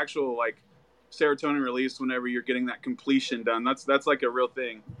 there's an actual like serotonin release whenever you're getting that completion done. That's like a real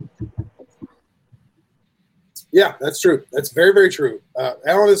thing. Yeah, that's true. That's very, very true.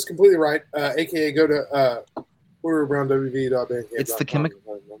 Alan is completely right. AKA go to corduroybrownwv.bandcamp.com. It's the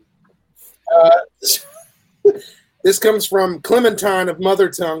chemical. This comes from Clementine of Mother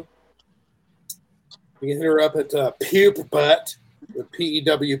Tongue. You can hit her up at Pupe Butt, with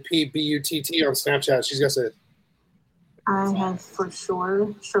PEWPBUTT on Snapchat. She's got to say, I have for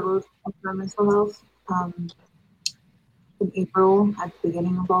sure struggled with my mental health. In April, at the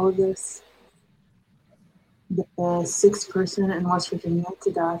beginning of all of this, the sixth person in West Virginia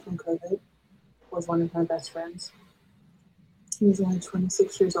to die from COVID was one of my best friends. He was only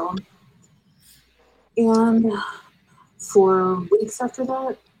 26 years old. And for weeks after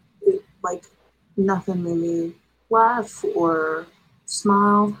that, nothing made me laugh or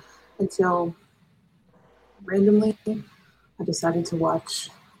smile until randomly I decided to watch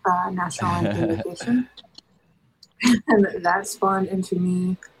National Lampoon Vacation. And that spawned into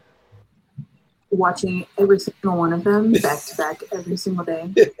me watching every single one of them back to back every single day.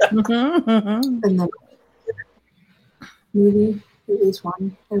 And then maybe at least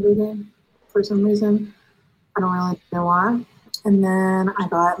one every day for some reason. I don't really know why. And then I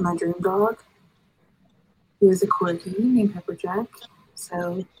got my dream dog. He was a corgi named Pepperjack.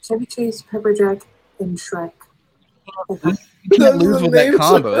 So Chevy Chase, Pepperjack, and Shrek. You can't lose with that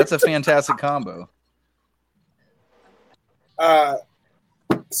combo. That's a fantastic combo.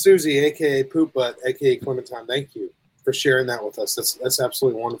 Susie, aka Poop Butt, aka Clementine, thank you for sharing that with us. That's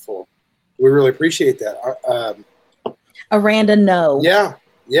absolutely wonderful. We really appreciate that. Aranda, no. Yeah.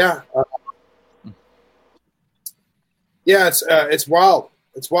 It's wild.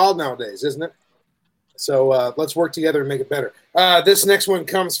 It's wild nowadays, isn't it? So let's work together and make it better. This next one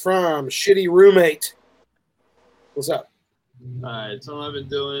comes from Shitty Roommate. What's up? All right, something I've been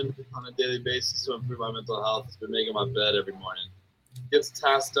doing on a daily basis to improve my mental health has been making my bed every morning. Gets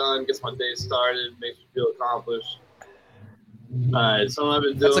tasks done, gets my day started, makes me feel accomplished. All right, something I've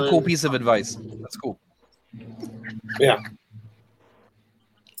been doing. That's a cool piece of advice. That's cool. Yeah.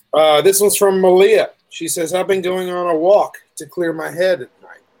 This one's from Malia. She says, I've been going on a walk to clear my head at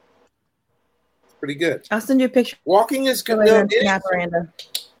night. It's pretty good. I'll send you a picture. Walking is good. Later in Snap, Miranda.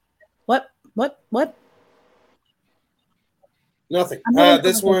 What? Nothing.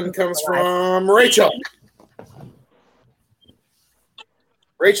 This one comes from Rachel.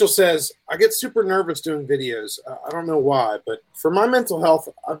 Rachel says, I get super nervous doing videos. I don't know why, but for my mental health,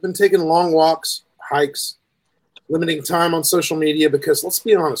 I've been taking long walks, hikes, limiting time on social media because, let's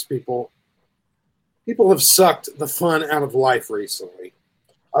be honest, people have sucked the fun out of life recently.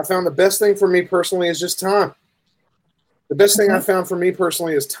 I found the best thing for me personally is just time. The best thing I found for me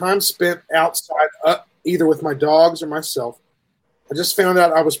personally is time spent outside, either with my dogs or myself. I just found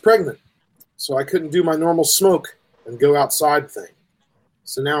out I was pregnant, so I couldn't do my normal smoke and go outside thing.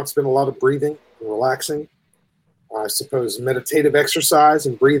 So now it's been a lot of breathing and relaxing. I suppose meditative exercise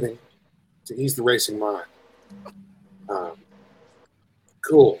and breathing to ease the racing mind.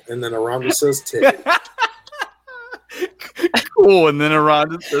 Cool. And then Aranda says titty. Cool. And then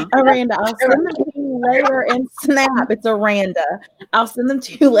Aranda says Aranda, I'll send them to you later in Snap. It's Aranda. I'll send them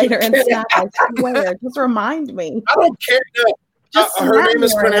to you later in Snap. I swear. Just remind me. I don't care. Her name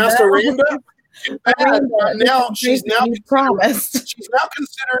is pronounced Aranda. Now she's now promised. She's now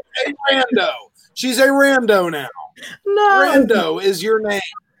considered a rando. She's a rando now. No, Rando is your name.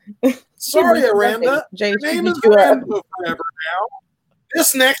 Sorry, Aranda. Your name is Rando forever now.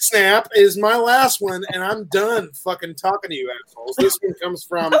 This next snap is my last one, and I'm done fucking talking to you assholes. This one comes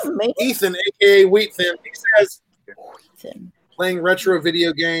from Ethan, aka Wheatfin. He says, playing retro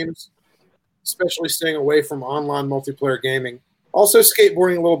video games, especially staying away from online multiplayer gaming. Also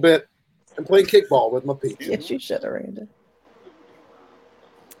skateboarding a little bit. And playing kickball with my peeps. Yes, you should, Aranda.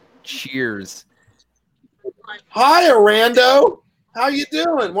 Cheers. Hi, Arando. How you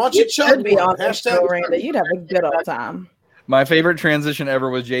doing? Why don't you chug should be one? on this show, Aranda. You'd have a good old time. My favorite transition ever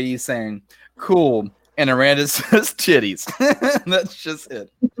was JD saying, cool, and Aranda says titties. That's just it.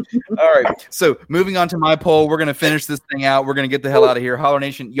 All right, so moving on to my poll. We're going to finish this thing out. We're going to get the hell out of here. Holler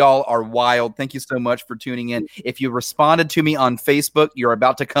Nation, y'all are wild. Thank you so much for tuning in. If you responded to me on Facebook, you're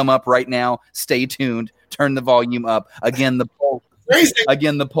about to come up right now. Stay tuned. Turn the volume up. Again, the poll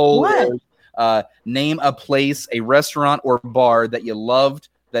is name a place, a restaurant or bar that you loved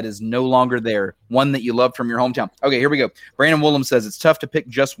that is no longer there. One that you loved from your hometown. Okay, here we go. Brandon Woolham says, it's tough to pick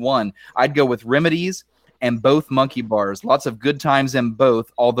just one. I'd go with Remedies and both monkey bars. Lots of good times in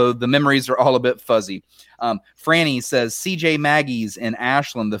both, although the memories are all a bit fuzzy. Franny says, CJ Maggie's in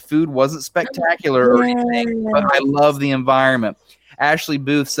Ashland. The food wasn't spectacular or anything, but I love the environment. Ashley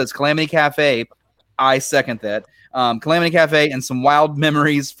Booth says, Calamity Cafe. I second that. Calamity Cafe and some wild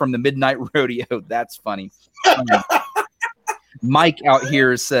memories from the Midnight Rodeo. That's funny. Mike out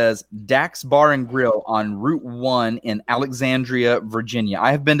here says Dax Bar and Grill on Route 1 in Alexandria, Virginia.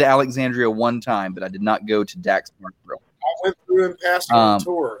 I have been to Alexandria one time, but I did not go to Dax Bar and Grill. I went through and passed on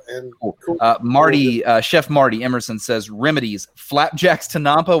tour. And Marty, Chef Marty Emerson says Remedies, Flapjacks to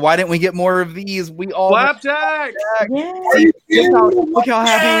Nampa. Why didn't we get more of these? We all Flapjacks. Look how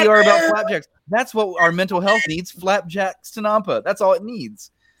happy we are about Flapjacks. That's what our mental health needs. Flapjacks to Nampa. That's all it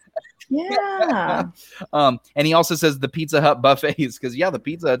needs. Yeah. And he also says the Pizza Hut buffets because the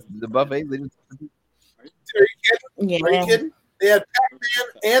Pizza Hut, the buffets. Are you kidding? Are you kidding? They had Pac-Man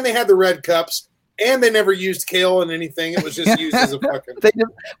and they had the red cups and they never used kale in anything. It was just used as a fucking.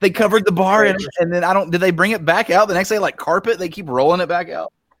 They covered the bar and then did they bring it back out the next day like carpet? They keep rolling it back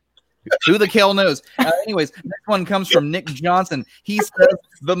out. Who the kale knows? Anyways, next one comes from Nick Johnson. He says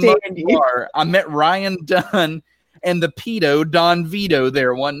the monkey bar. I met Ryan Dunn and the pedo Don Vito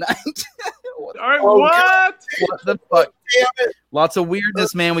there one night. What the fuck? Lots of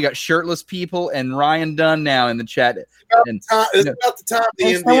weirdness, man. We got shirtless people and Ryan Dunn now in the chat. It's about the time to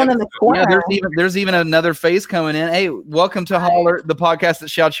end the corner. There's even another face coming in. Hey, welcome to Holler, the podcast that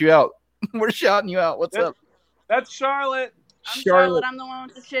shouts you out. We're shouting you out. What's up? That's Charlotte. I'm Charlotte. I'm the one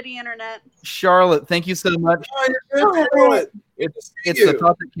with the shitty internet. Charlotte, thank you so much. It's the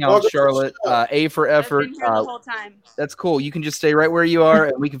thought that counts, Charlotte. A for effort. I've been here the whole time. That's cool. You can just stay right where you are,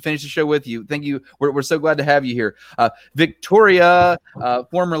 and we can finish the show with you. Thank you. We're so glad to have you here. Victoria,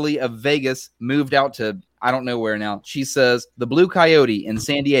 formerly of Vegas, moved out to I don't know where now. She says the Blue Coyote in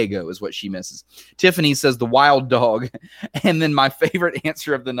San Diego is what she misses. Tiffany says the Wild Dog. And then my favorite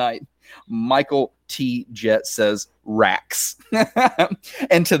answer of the night, Michael T. Jet says Racks.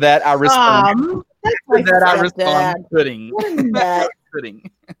 And to that I respond. Pudding.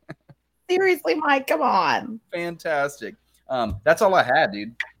 Pudding. Seriously, Mike, come on. Fantastic. That's all I had,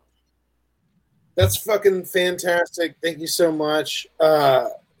 dude. That's fucking fantastic. Thank you so much.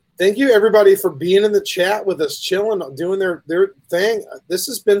 Thank you, everybody, for being in the chat with us, chilling, doing their thing. This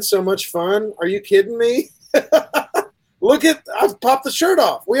has been so much fun. Are you kidding me? Look at, I've popped the shirt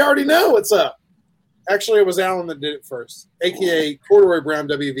off. We already know what's up. Actually, it was Alan that did it first, a.k.a.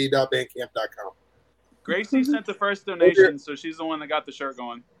 corduroybrownwv.bandcamp.com. Gracie sent the first donation, so she's the one that got the shirt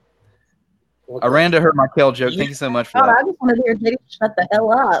going. Aranda heard my Kel joke. Thank you so much for God, that. I just want to hear JD shut the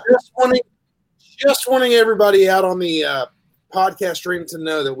hell up. Just wanting everybody out on the podcast stream to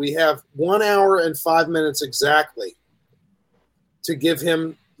know that we have 1 hour and 5 minutes exactly to give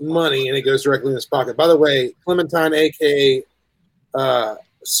him money, and it goes directly in his pocket. By the way, Clementine, a.k.a.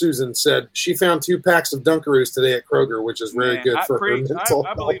 Susan, said she found 2 packs of Dunkaroos today at Kroger, which is very good for her mental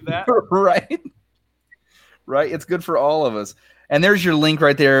I believe that. Right. Right. It's good for all of us. And there's your link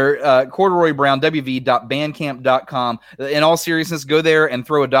right there, corduroybrownwv.bandcamp.com. In all seriousness, go there and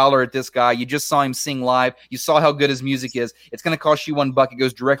throw $1 at this guy. You just saw him sing live. You saw how good his music is. It's going to cost you $1. It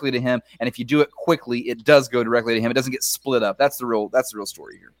goes directly to him. And if you do it quickly, it does go directly to him. It doesn't get split up. That's the real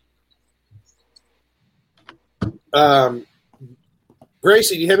story here.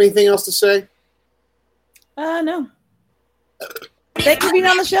 Gracie, do you have anything else to say? No. Thanks for being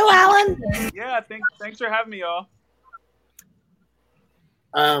on the show, Alan. Yeah, thanks for having me, y'all.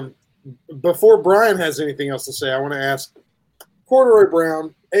 Before Brian has anything else to say, I want to ask Corduroy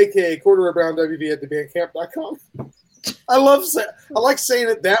Brown, a.k.a. corduroybrownwv at thebandcamp.com. I like saying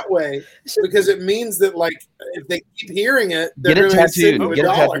it that way because it means that, like, if they keep hearing it, they're going to send you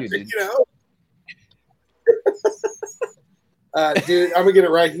 $1, you know? Dude, I'm going to get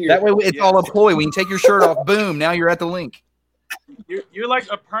it right here. That way it's all a ploy. We can take your shirt off. Boom. Now you're at the link. You're like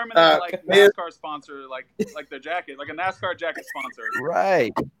a permanent NASCAR sponsor, like their jacket, like a NASCAR jacket sponsor.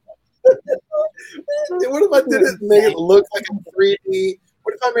 Right. What if I did it make it look like a 3D?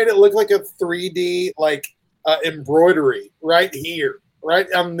 What if I made it look like a 3D embroidery right here,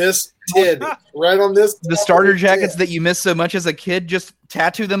 right on this tid, right on this? The starter jackets that you missed so much as a kid, just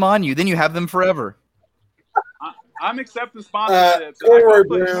tattoo them on you. Then you have them forever. I'm accepting sponsorships. I can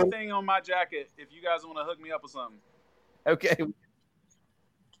put anything on my jacket if you guys want to hook me up with something. Okay.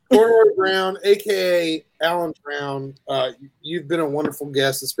 Corduroy Brown, a.k.a. Alan Brown, you've been a wonderful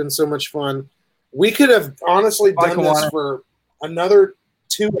guest. It's been so much fun. We could have honestly done this for another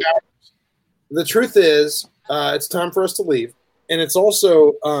 2 hours. The truth is, it's time for us to leave. And it's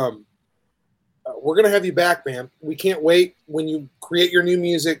also, we're going to have you back, man. We can't wait when you create your new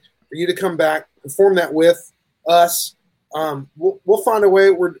music for you to come back, perform that with us. We'll find a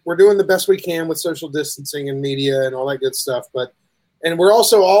way. We're doing the best we can with social distancing and media and all that good stuff. And we're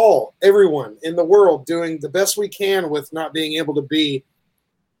also everyone in the world doing the best we can with not being able to be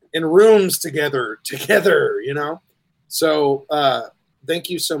in rooms together, you know? So thank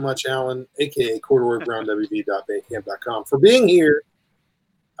you so much, Alan, a.k.a. corduroybrownwv.bandcamp.com, for being here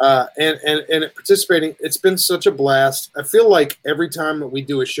and participating. It's been such a blast. I feel like every time that we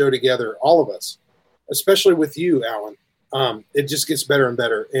do a show together, all of us, especially with you, Alan, it just gets better and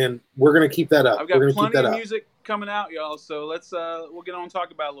better. And we're going to keep that up. I've got plenty of music coming out, y'all. So let's we'll get on and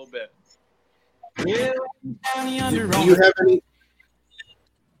talk about it a little bit. Do you have any?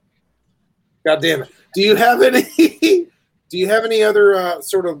 God damn it! Do you have any? Do you have any other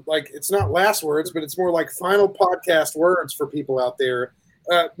sort of like? It's not last words, but it's more like final podcast words for people out there.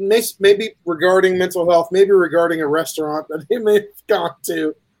 Maybe regarding mental health, maybe regarding a restaurant that they may have gone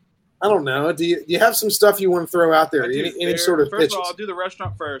to. I don't know. Do you have some stuff you want to throw out there? Any sort of First pitches? of all, I'll do the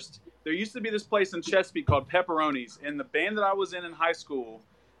restaurant first. There used to be this place in Chesapeake called Pepperoni's, and the band that I was in high school,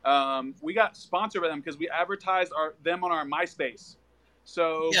 we got sponsored by them because we advertised them on our MySpace.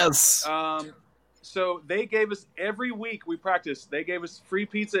 So yes. So they gave us every week we practiced. They gave us free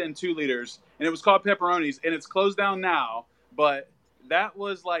pizza in 2 liters, and it was called Pepperoni's, and it's closed down now. But that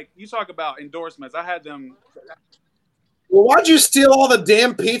was like, you talk about endorsements. I had them. Well, why'd you steal all the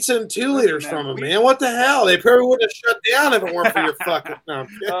damn pizza in 2 liters from them, man? What the hell? They probably wouldn't have shut down if it weren't for your fucking. No.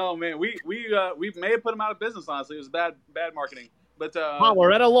 Oh man, we may have put them out of business. Honestly, it was bad marketing. But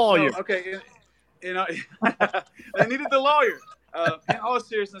we're at a lawyer. No, okay, you know, they needed the lawyer. In all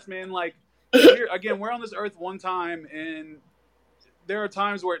seriousness, man, like we're on this earth one time, and there are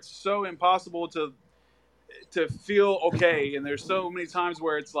times where it's so impossible to feel okay, and there's so many times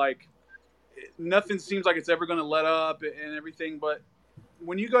where it's like nothing seems like it's ever going to let up and everything. But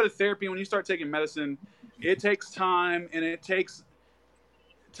when you go to therapy, when you start taking medicine, it takes time, and it takes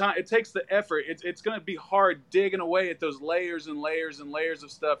the effort. It's going to be hard digging away at those layers and layers and layers of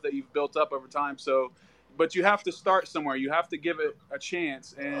stuff that you've built up over time. So, but you have to start somewhere. You have to give it a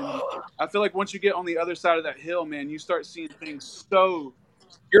chance. And I feel like once you get on the other side of that hill, man, you start seeing things so.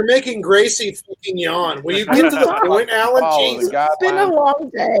 You're making Gracie fucking yawn. Will you get to the point, Alan? It's been a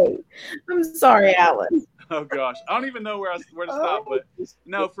long day. I'm sorry, Alan. Oh gosh, I don't even know where to stop. But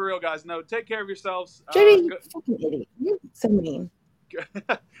no, for real, guys. No, take care of yourselves. JD, you fucking idiot. You're so mean.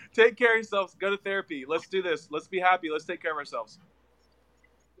 Take care of yourselves. Go to therapy. Let's do this. Let's be happy. Let's take care of ourselves.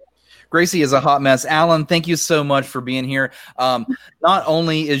 Gracie is a hot mess. Alan, thank you so much for being here. Not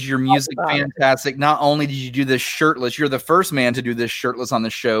only is your music fantastic, not only did you do this shirtless, you're the first man to do this shirtless on the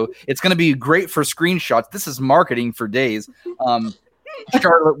show. It's going to be great for screenshots. This is marketing for days.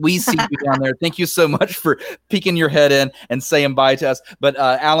 Charlotte, we see you down there. Thank you so much for peeking your head in and saying bye to us. But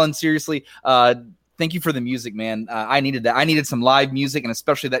Alan, seriously, thank you for the music, man. I needed that. I needed some live music, and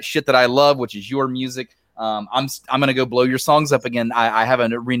especially that shit that I love, which is your music. I'm gonna go blow your songs up again. I have a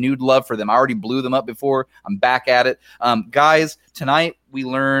renewed love for them. I already blew them up before. I'm back at it. Guys, tonight we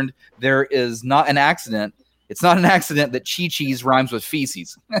learned there is not an accident. It's not an accident that Chi-Chi's rhymes with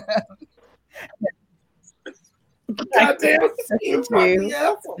feces. God damn it.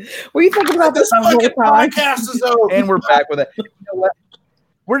 Were you thinking about this fucking podcast is over? And we're back with it. You know what?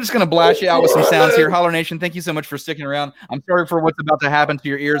 We're just going to blast you out with some sounds here. Holler Nation, thank you so much for sticking around. I'm sorry for what's about to happen to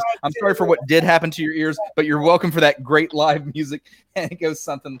your ears. I'm sorry for what did happen to your ears, but you're welcome for that great live music. And it goes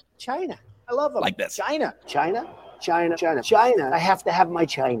something China. I love them. like this. China. China. China. China. China. I have to have my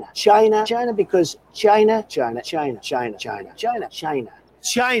China. China. China because China. China. China. China. China. China. China.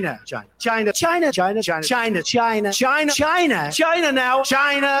 China, China, China, China, China, China, China, China, China, China, China now,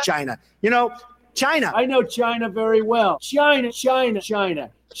 China, China. You know, China. I know China very well. China, China, China,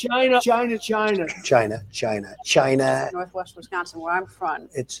 China, China, China, China, China, China. Northwest Wisconsin, where I'm from.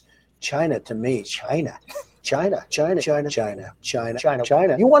 It's China to me. China. China, China, China, China, China, China,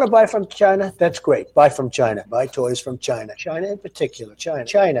 China. You want to buy from China? That's great. Buy from China. Buy toys from China. China in particular. China.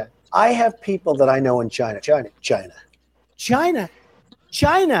 China. I have people that I know in China. China. China. China.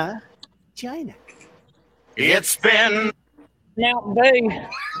 China. China. It's been Now they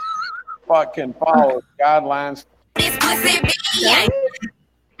fucking follow guidelines.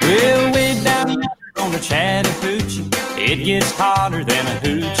 Well, way down yonder on the Chattahoochee, it gets hotter than a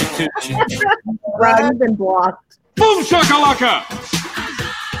hoochie coochie. Ryan's been blocked. Boom shakalaka!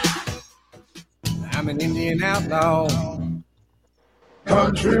 I'm an Indian outlaw.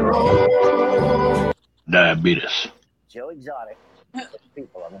 Country road. Diabetes. Joe Exotic.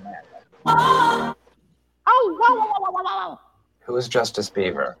 People of America. Oh, whoa, whoa, whoa, whoa, whoa. Who is Justice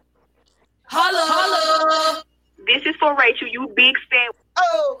Beaver? Hello. This is for Rachel, you big fan.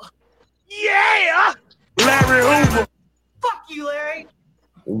 Oh, yeah. Larry Hoover. Fuck you, Larry.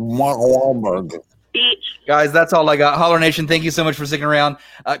 Wahlberg. Bitch. Guys, that's all I got. Holler Nation, thank you so much for sticking around.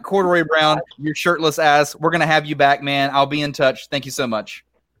 Corduroy Brown, your shirtless ass. We're going to have you back, man. I'll be in touch. Thank you so much.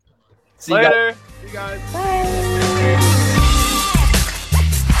 See you Later. guys. See you guys. Bye.